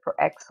Center for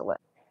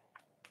Excellence.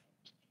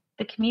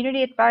 The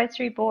Community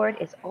Advisory Board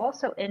is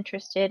also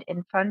interested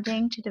in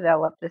funding to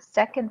develop the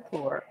second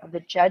floor of the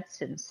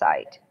Judson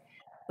site,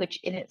 which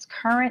in its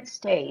current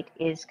state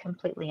is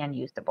completely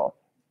unusable.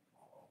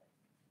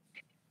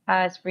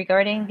 As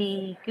regarding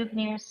the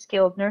Gouverneur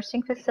Skilled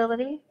Nursing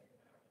Facility,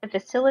 the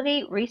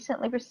facility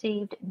recently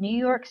received New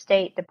York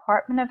State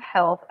Department of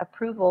Health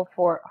approval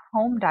for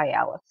home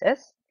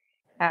dialysis.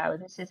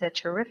 This is a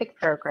terrific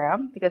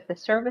program because the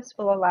service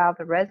will allow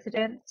the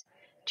residents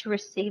to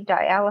receive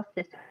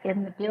dialysis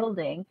in the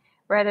building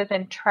rather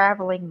than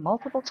traveling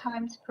multiple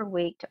times per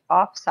week to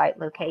off-site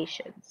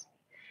locations.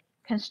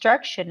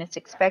 Construction is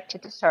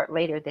expected to start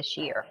later this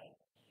year.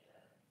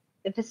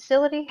 The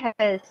facility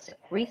has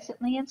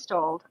recently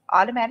installed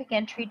automatic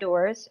entry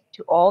doors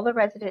to all the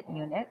resident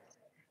units,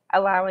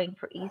 allowing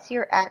for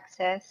easier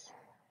access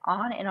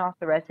on and off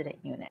the resident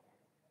unit.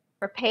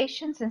 For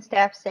patients and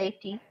staff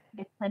safety,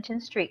 the Clinton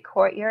Street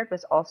courtyard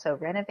was also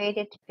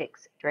renovated to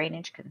fix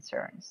drainage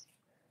concerns.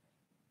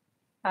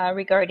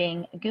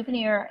 Regarding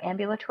Gouverneur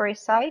ambulatory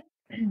site,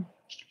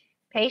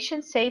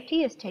 patient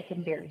safety is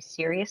taken very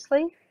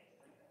seriously,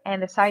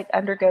 and the site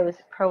undergoes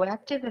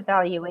proactive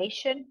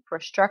evaluation for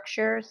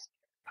structures,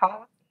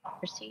 policy,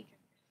 procedures,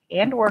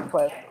 and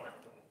workflows to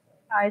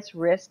minimize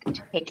risk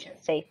to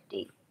patient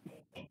safety.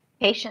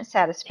 Patient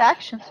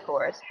satisfaction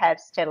scores have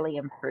steadily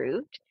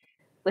improved,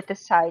 with the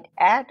site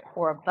at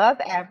or above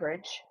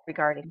average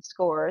regarding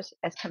scores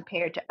as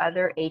compared to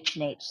other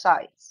H&H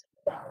sites.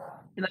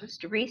 The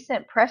most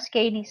recent Press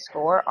Ganey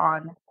score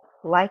on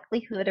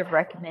likelihood of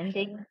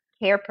recommending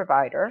care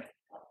provider,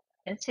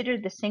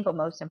 considered the single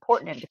most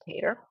important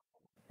indicator,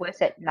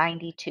 was at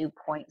 92.0.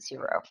 So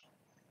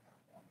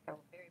we're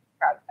very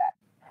proud of that.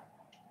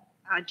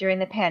 During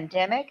the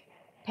pandemic,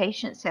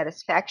 patient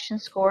satisfaction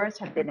scores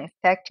have been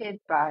affected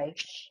by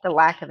the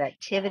lack of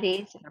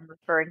activities, and I'm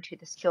referring to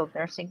the skilled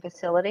nursing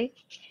facility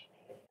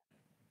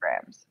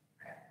programs.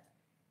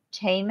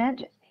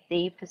 Entertainment,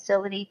 the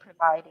facility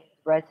provided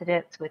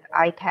residents with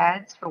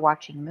iPads for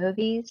watching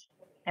movies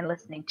and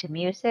listening to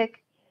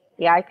music.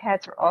 The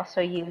iPads were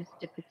also used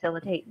to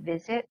facilitate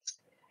visits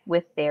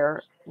with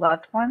their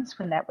loved ones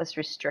when that was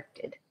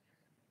restricted.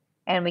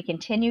 And we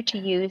continue to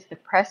use the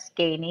Press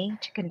Ganey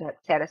to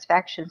conduct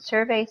satisfaction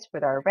surveys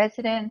with our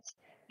residents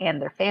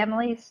and their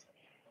families.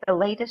 The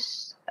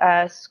latest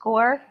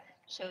score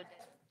showed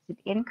that it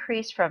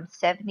increased from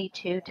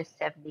 72 to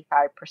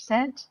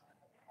 75%.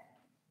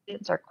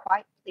 Students are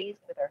quite pleased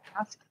with our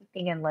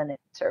housekeeping and linen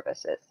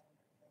services.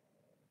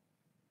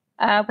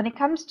 When it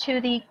comes to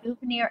the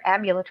Gouverneur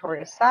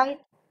ambulatory site,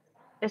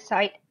 the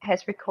site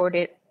has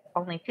recorded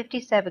only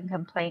 57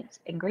 complaints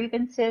and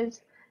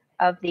grievances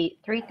of the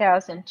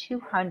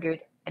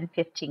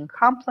 3,215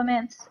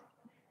 compliments.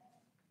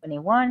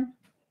 21.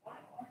 A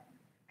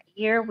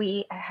year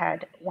we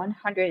had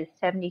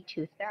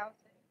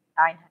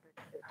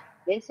 172,950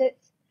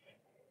 visits,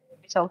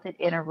 resulted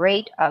in a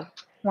rate of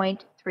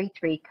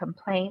 0.33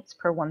 complaints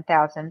per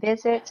 1,000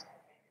 visits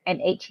and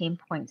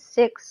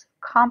 18.6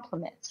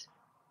 compliments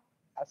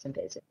per 1,000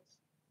 visits.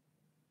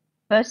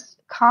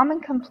 Most common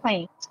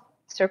complaints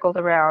circled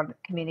around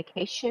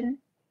communication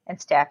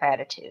and staff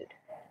attitude.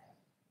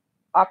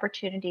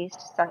 Opportunities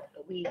to cite,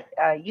 we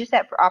use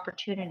that for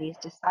opportunities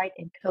to cite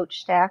and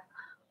coach staff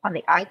on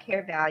the eye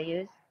care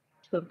values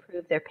to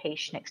improve their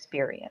patient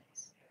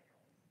experience.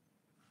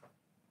 The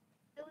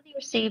facility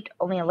received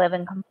only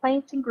 11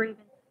 complaints and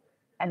grievances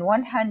and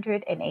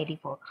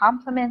 184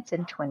 compliments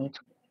in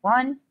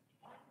 2021,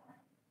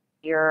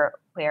 year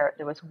where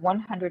there was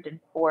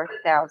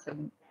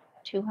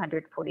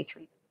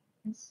 104,243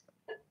 patients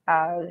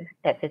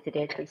that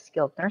visited the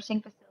skilled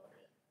nursing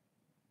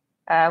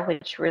facility,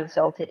 which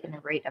resulted in a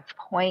rate of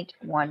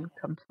 0.1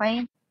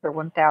 complaint per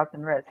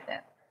 1,000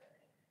 residents.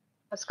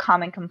 Most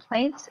common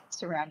complaints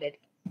surrounded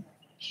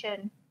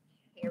communication,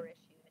 care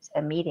issues,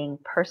 and meeting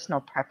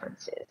personal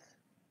preferences.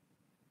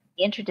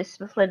 The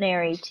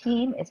interdisciplinary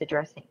team is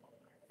addressing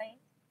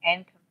complaints,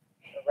 and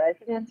the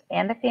residents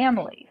and the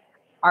families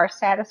are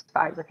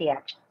satisfied with the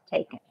actions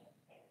taken.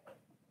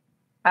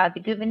 The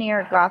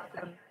Gouverneur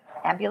Gotham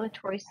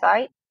ambulatory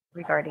site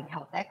regarding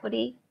health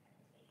equity.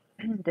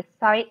 The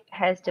site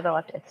has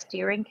developed a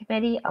steering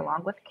committee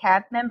along with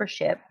CAB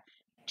membership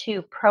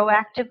to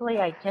proactively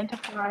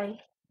identify,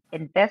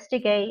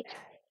 investigate,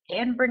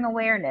 and bring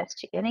awareness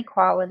to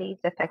inequalities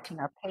affecting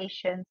our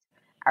patients,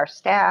 our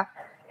staff,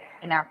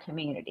 and our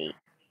community,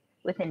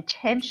 with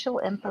intentional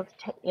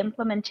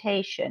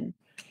implementation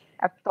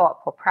of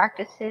thoughtful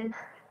practices,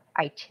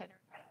 itinerary,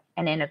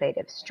 and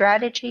innovative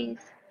strategies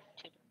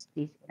to address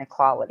these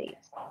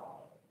inequalities.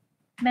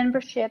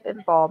 Membership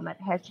involvement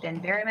has been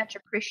very much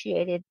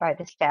appreciated by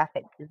the staff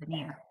at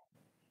Gouverneur.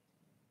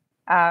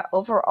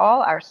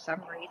 Overall, our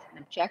summaries and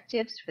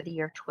objectives for the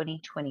year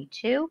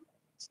 2022.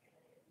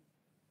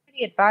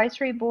 The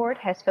Advisory Board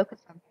has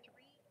focused on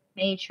 3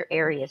 major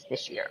areas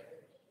this year.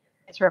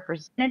 As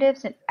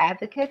representatives and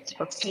advocates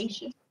for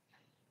patients,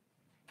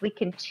 we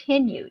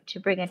continue to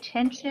bring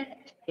attention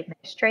to the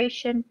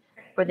administration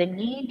for the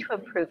need to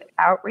improve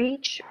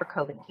outreach for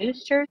COVID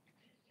boosters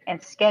and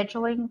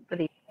scheduling for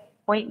the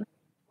appointment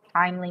in a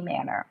timely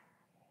manner.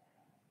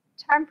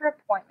 Time for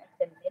appointments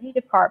in many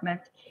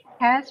departments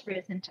has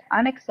risen to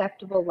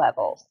unacceptable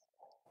levels.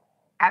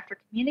 After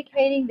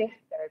communicating this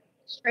with our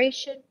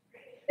administration,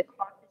 the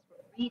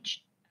causes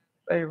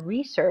were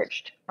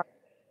researched.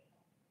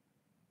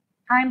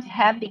 Times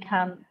have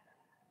become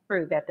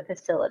improved at the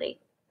facility.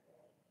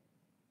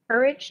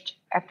 Encouraged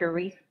after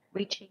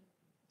reaching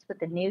with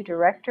the new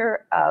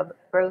Director of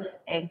Growth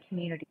and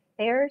Community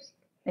Affairs,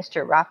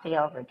 Mr.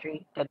 Rafael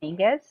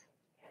Dominguez.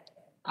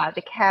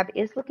 The CAB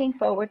is looking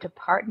forward to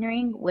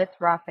partnering with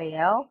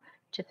Rafael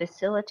to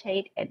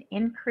facilitate an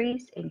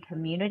increase in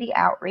community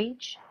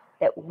outreach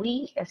that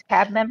we as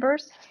CAB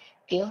members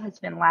feel has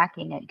been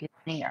lacking at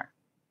Gouverneur.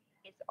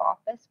 His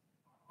office,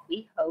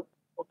 we hope,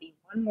 will be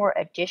one more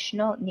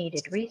additional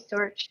needed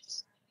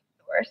resource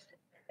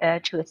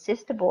to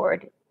assist the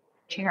board in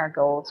reaching our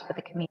goals for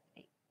the community.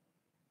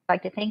 I'd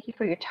like to thank you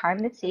for your time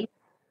this evening.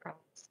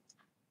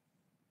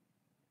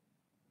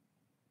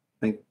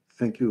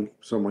 Thank you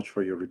so much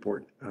for your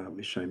report,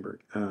 Ms. Sheinberg.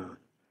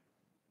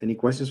 Any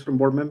questions from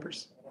board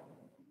members?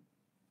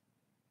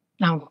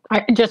 No,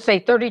 I just say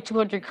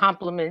 3,200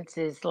 compliments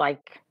is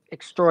like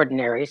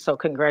extraordinary. So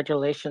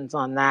congratulations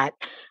on that.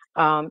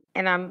 And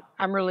I'm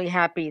really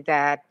happy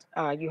that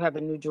you have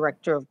a new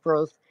Director of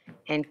Growth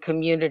and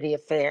Community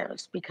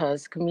Affairs,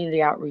 because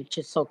community outreach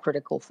is so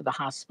critical for the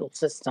hospital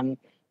system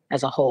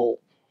as a whole.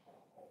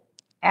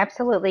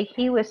 Absolutely.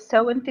 He was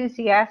so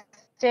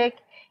enthusiastic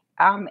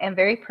and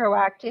very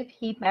proactive.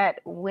 He met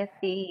with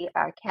the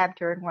CAB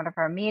during one of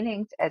our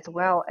meetings, as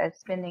well as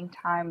spending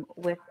time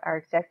with our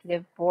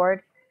executive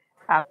board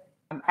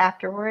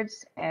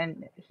afterwards.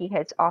 And he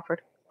has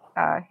offered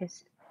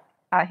his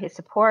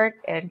support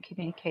and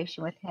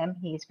communication with him.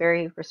 He's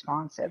very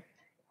responsive.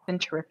 It's been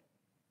terrific.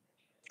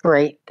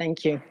 Great.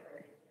 Thank you.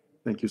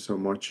 Thank you so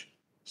much.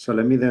 So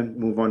let me then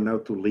move on now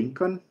to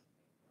Lincoln.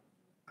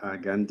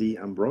 Gandhi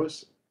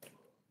Ambrose.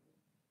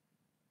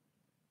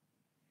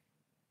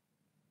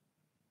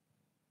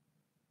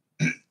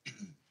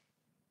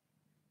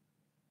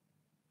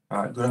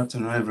 Good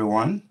afternoon,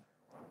 everyone.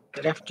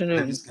 Good My name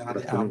afternoon. is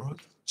Gandhi Ambrose,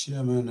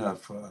 Chairman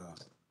of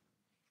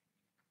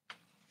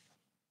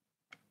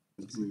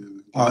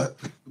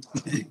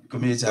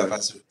Community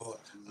Advisory Board.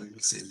 Let me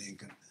say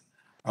Lincoln.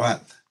 All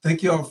right.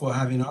 Thank you all for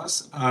having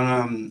us.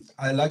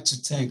 I'd like to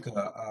thank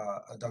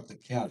Dr.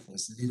 Cal for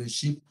his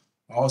leadership.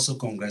 I also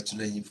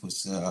congratulate him for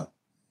his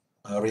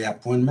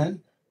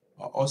reappointment.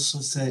 I also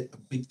say a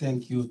big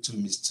thank you to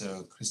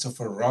Mr.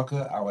 Christopher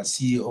Rucker, our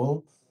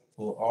CEO,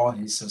 for all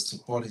his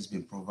support he's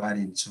been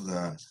providing to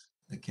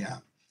the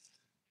CAB.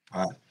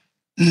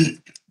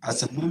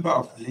 As a member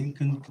of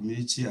Lincoln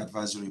Community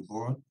Advisory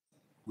Board,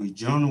 we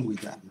join with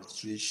the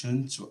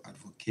administration to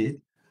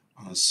advocate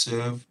and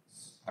serve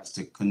as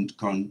the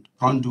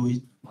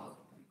conduit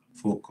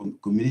for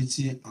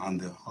community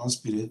and the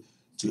hospital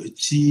to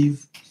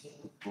achieve,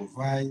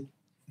 provide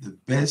the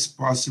best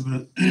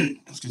possible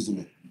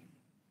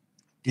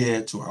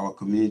care to our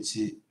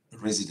community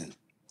residents.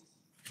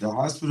 The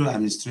hospital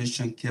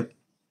administration kept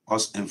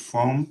us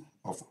informed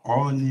of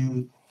all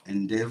new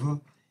endeavor,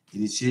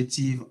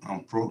 initiative,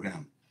 and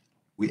program.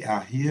 We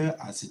are here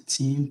as a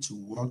team to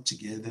work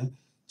together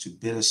to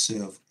better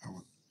serve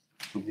our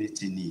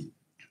community need.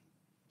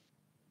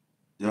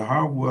 The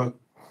hard work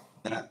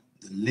that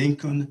the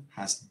Lincoln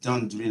has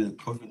done during the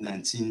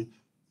COVID-19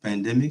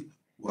 pandemic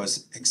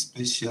was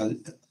exceptional.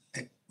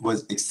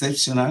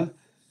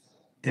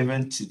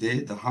 Even today,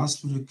 the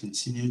hospital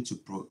continues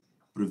to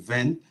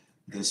prevent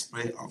the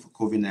spread of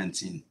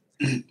COVID-19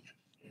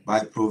 by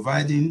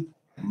providing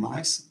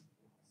masks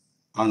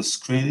and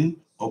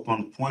screening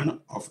upon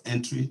point of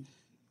entry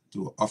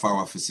of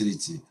our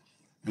facility,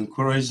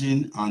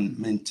 encouraging and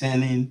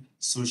maintaining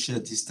social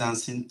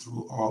distancing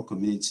through all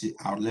community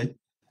outlets,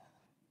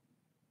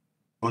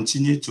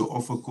 continue to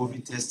offer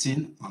COVID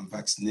testing and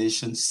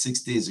vaccination 6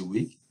 days a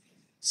week,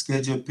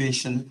 schedule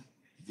patient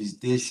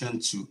visitation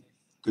to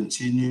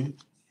continue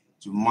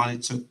to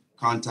monitor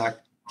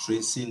contact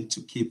tracing to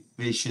keep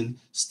patient,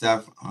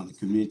 staff, and the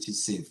community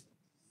safe.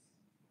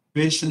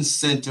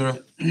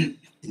 Patient-centered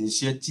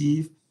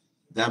initiative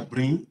that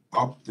bring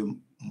up the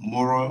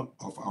moral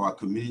of our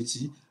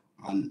community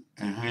and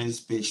enhance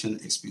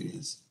patient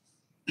experience.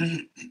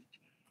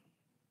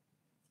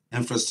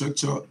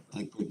 Infrastructure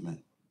and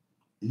equipment.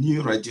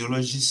 New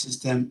radiology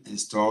system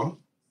installed,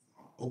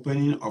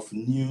 opening of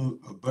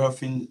new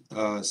birthing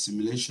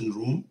simulation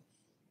room,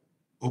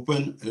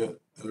 open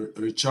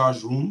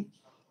recharge room,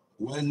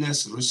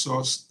 wellness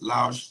resource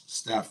large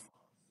staff,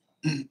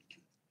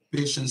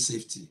 patient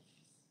safety.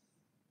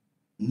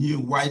 New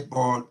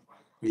whiteboard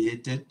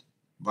created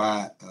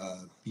by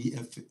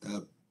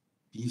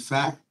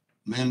PFAC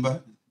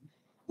member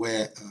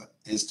were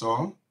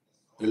installed.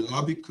 The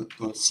lobby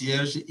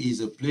concierge is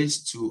a place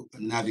to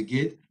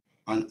navigate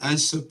and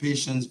answer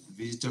patients'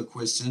 visitor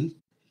questions.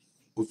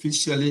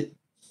 Officially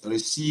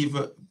receive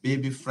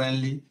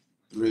baby-friendly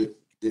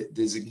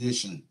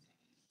designation.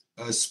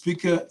 A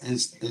speaker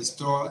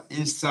installed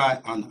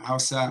inside and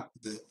outside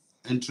the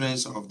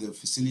entrance of the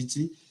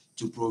facility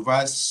to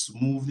provide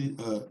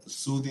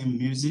soothing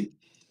music.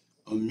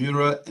 A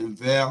mural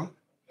unveiled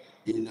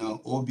in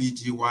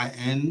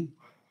OBGYN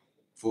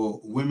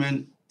for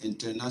Women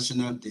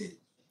International Day.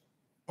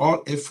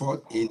 All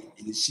effort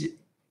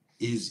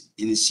is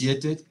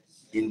initiated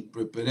in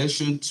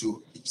preparation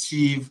to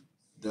achieve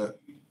the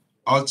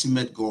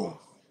ultimate goal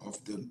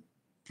of the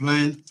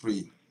Plan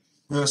 3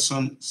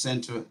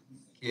 person-centered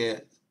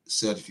care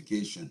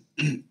certification.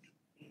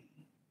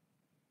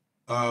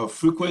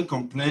 Frequent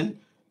complaint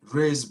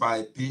raised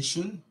by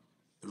patient,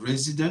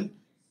 resident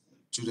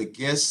to the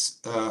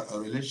guest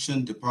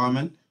relation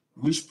department,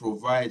 which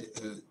provide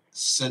a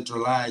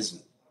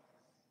centralized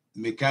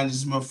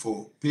mechanism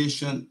for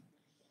patient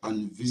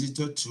and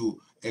visitor to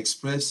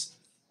express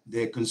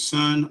their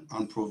concern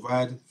and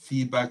provide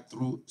feedback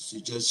through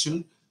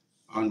suggestion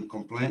and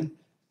complaint.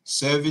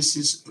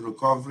 Services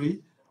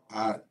recovery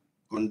are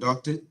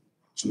conducted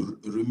to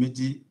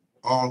remedy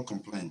all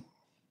complaints.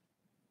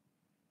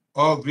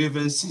 All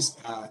grievances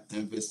are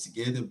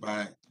investigated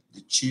by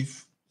the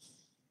chief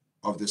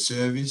of the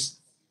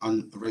service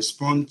and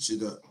respond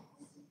to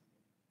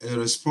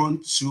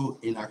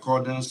in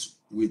accordance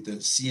with the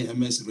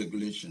CMS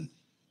regulation.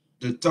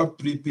 The top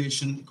 3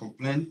 patient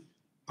complaint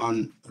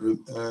and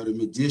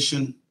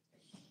remediation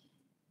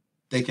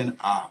taken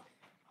are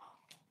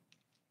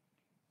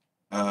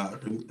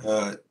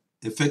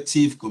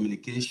effective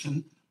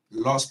communication,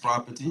 lost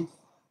property,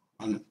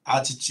 and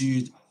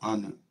attitude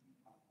and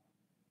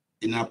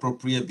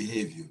inappropriate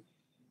behavior.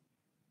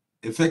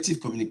 Effective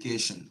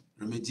communication,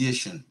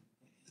 remediation,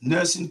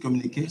 nursing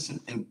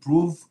communication,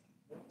 improve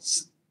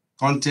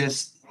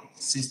context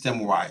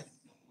system-wide.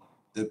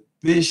 The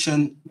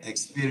patient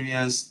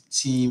experience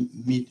team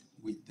meet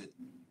with the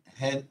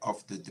head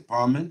of the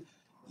department,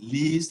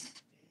 leads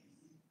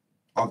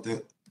of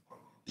the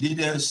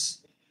leaders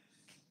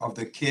of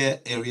the care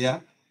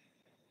area,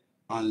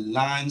 and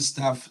line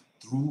staff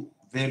through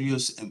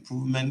various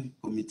improvement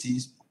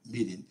committees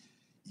meeting,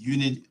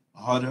 unit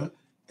huddle,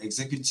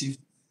 executive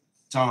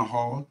town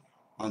hall,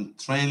 and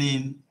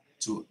training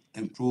to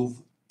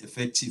improve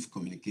effective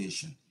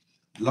communication.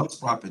 Lost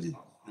property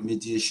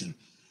remediation.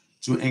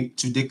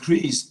 To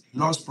decrease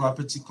lost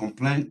property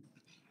complaint,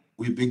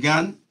 we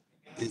began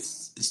a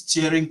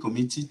steering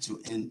committee to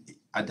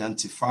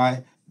identify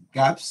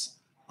gaps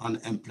and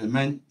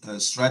implement a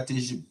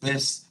strategy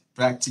best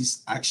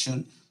practice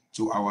action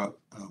to our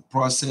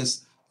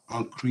process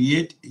and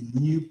create a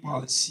new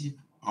policy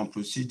and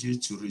procedure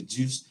to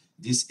reduce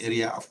this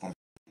area of complaint.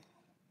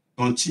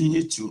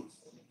 Continue to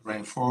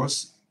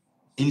reinforce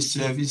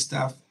in-service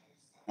staff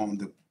on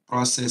the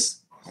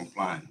process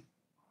compliance.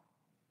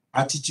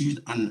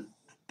 Attitude and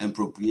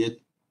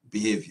inappropriate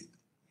behavior.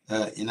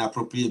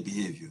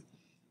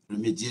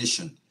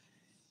 Remediation.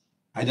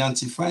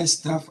 Identify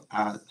staff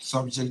are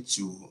subject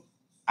to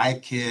eye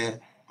care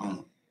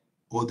and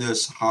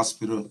others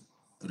hospital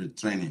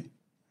retraining.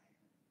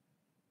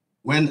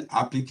 When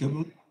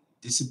applicable,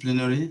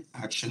 disciplinary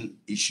action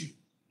issue.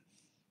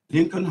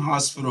 Lincoln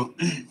Hospital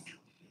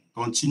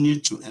continue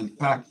to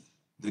impact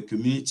the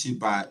community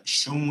by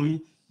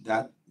showing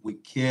that we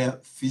care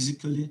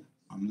physically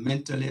and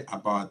mentally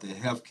about the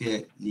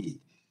healthcare need.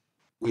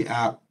 We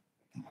are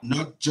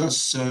not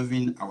just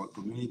serving our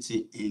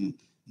community in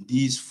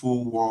these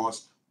 4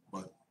 walls,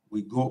 but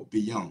we go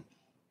beyond.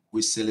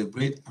 we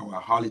celebrate our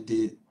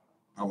holiday,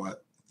 our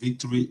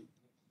victory,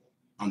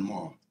 and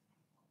more.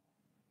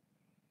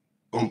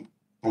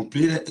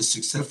 Completed a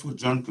successful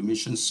Joint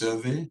Commission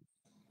survey,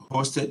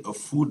 hosted a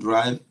food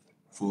drive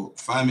for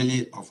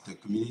family of the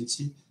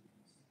community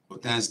for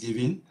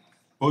Thanksgiving,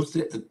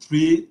 hosted a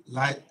tree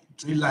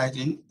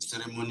lighting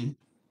ceremony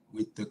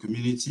with the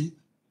community,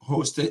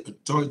 hosted a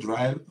toy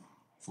drive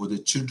for the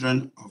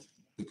children of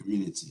the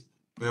community,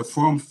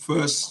 performed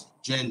first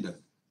gender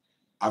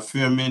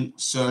affirming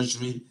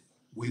surgery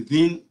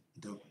within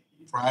the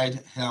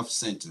Pride Health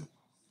Center,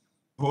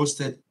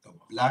 hosted a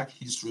Black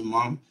History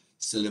Month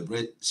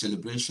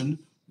celebration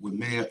with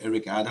Mayor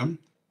Eric Adams,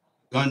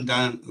 Gun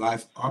Down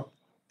Life Up,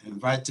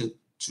 invited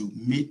to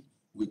meet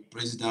with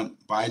President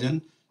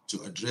Biden to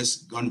address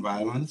gun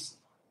violence,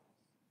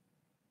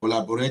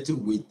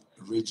 collaborated with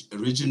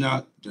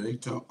regional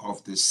director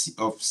of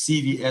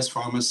CVS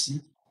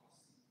Pharmacy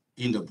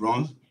in the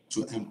Bronx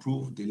to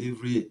improve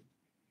delivery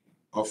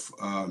of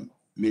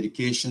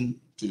medication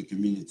to the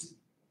community.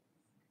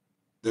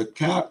 The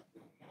CAP,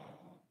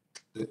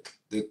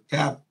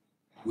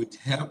 with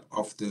help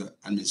of the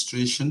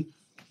administration,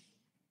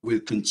 will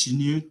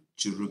continue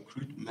to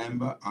recruit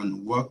members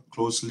and work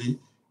closely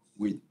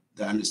with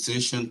the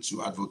administration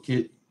to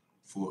advocate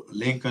for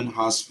Lincoln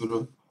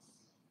Hospital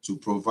to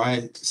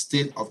provide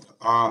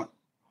state-of-the-art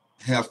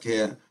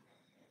healthcare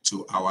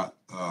to our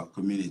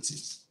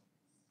communities.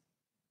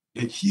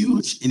 A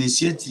huge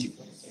initiative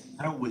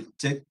that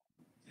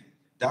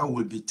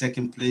will be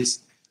taking place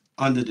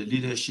under the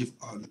leadership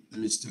of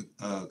Mr.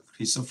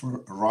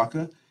 Christopher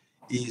Rocker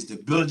is the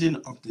building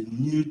of the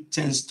new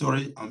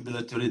 10-story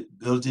ambulatory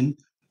building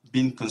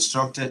being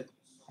constructed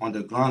on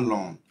the ground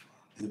lawn,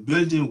 a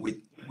building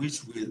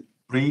which will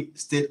bring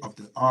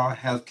state-of-the-art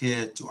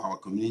healthcare to our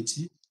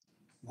community,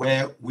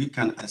 where we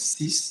can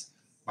assist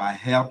by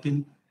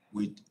helping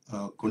with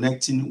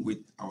connecting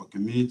with our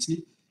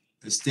community,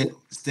 the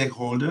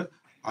stakeholder,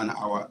 and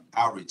our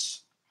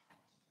outreach.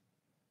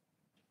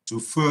 To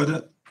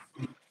further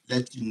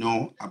let you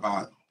know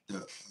about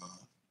the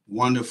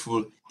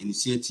wonderful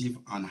initiative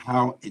and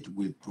how it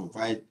will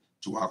provide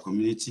to our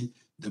community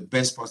the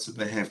best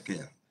possible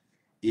healthcare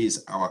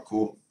is our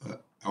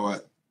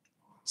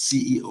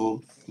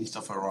CEO,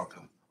 Christopher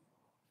Rocker.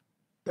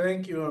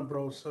 Thank you,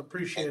 Ambrose.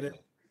 Appreciate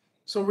it.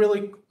 So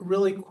really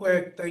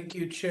quick, thank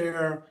you,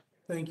 Chair.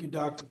 Thank you,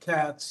 Dr.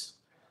 Katz,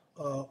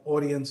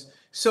 audience.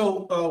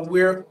 So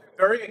we're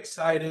very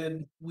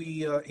excited.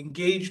 We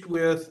engaged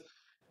with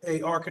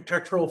an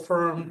architectural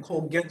firm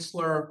called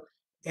Gensler,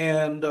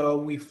 and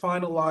we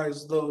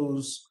finalized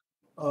those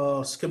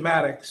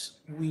schematics.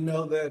 We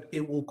know that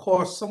it will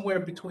cost somewhere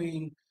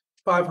between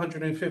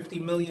 $550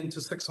 million to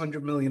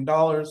 $600 million.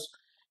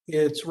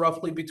 It's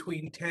roughly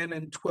between 10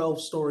 and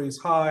 12 stories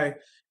high.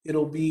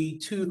 It'll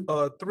be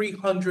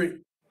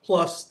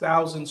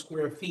 300,000+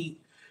 square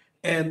feet.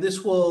 And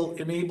this will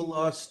enable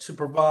us to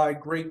provide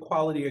great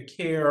quality of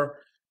care,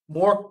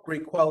 more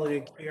great quality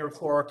of care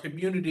for our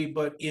community,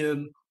 but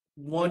in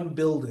one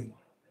building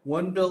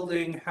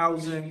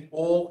housing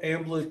all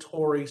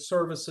ambulatory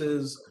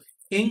services,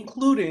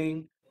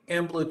 including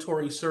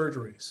ambulatory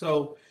surgery.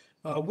 So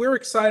we're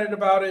excited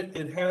about it.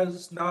 It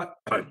has not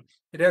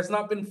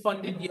been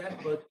funded yet,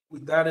 but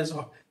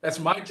that's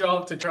my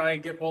job to try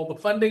and get all the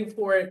funding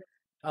for it.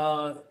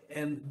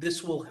 And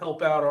this will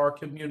help out our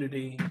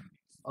community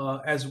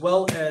as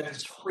well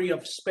as free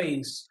up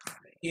space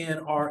in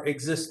our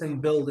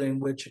existing building,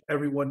 which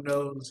everyone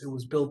knows it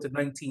was built in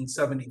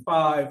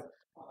 1975,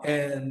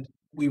 and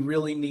we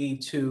really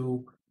need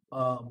to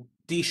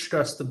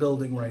de-stress the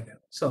building right now.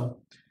 So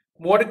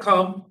more to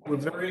come. We're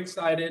very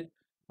excited.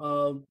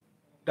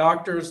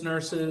 Doctors,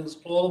 nurses,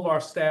 all of our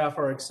staff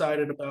are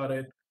excited about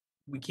it.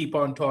 We keep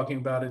on talking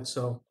about it.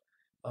 So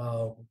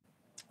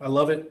I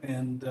love it.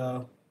 And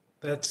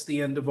that's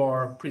the end of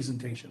our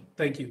presentation.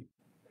 Thank you.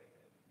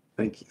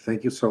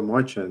 Thank you so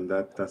much. And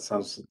that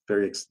sounds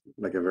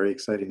like a very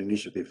exciting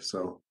initiative.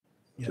 So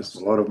Yes. just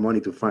a lot of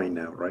money to find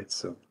now, right?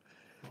 So,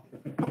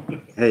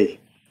 hey,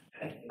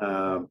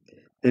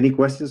 any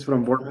questions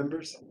from board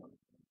members?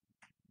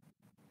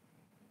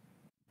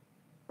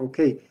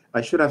 Okay,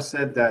 I should have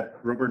said that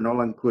Robert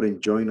Nolan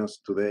couldn't join us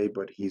today,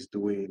 but he's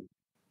doing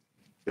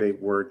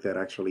great work that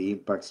actually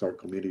impacts our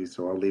community.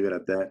 So I'll leave it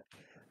at that.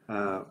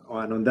 And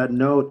on that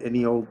note,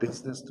 any old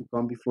business to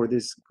come before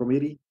this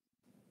committee?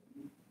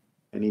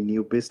 Any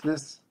new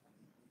business?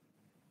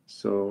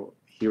 So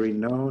hearing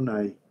none,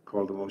 I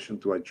call the motion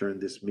to adjourn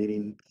this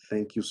meeting.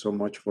 Thank you so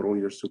much for all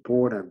your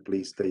support, and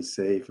please stay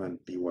safe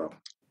and be well.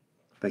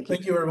 Thank you.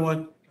 Thank you,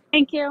 everyone.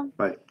 Thank you.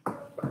 Bye.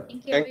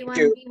 Thank you, Thank everyone.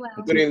 you. Be well.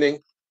 Good evening.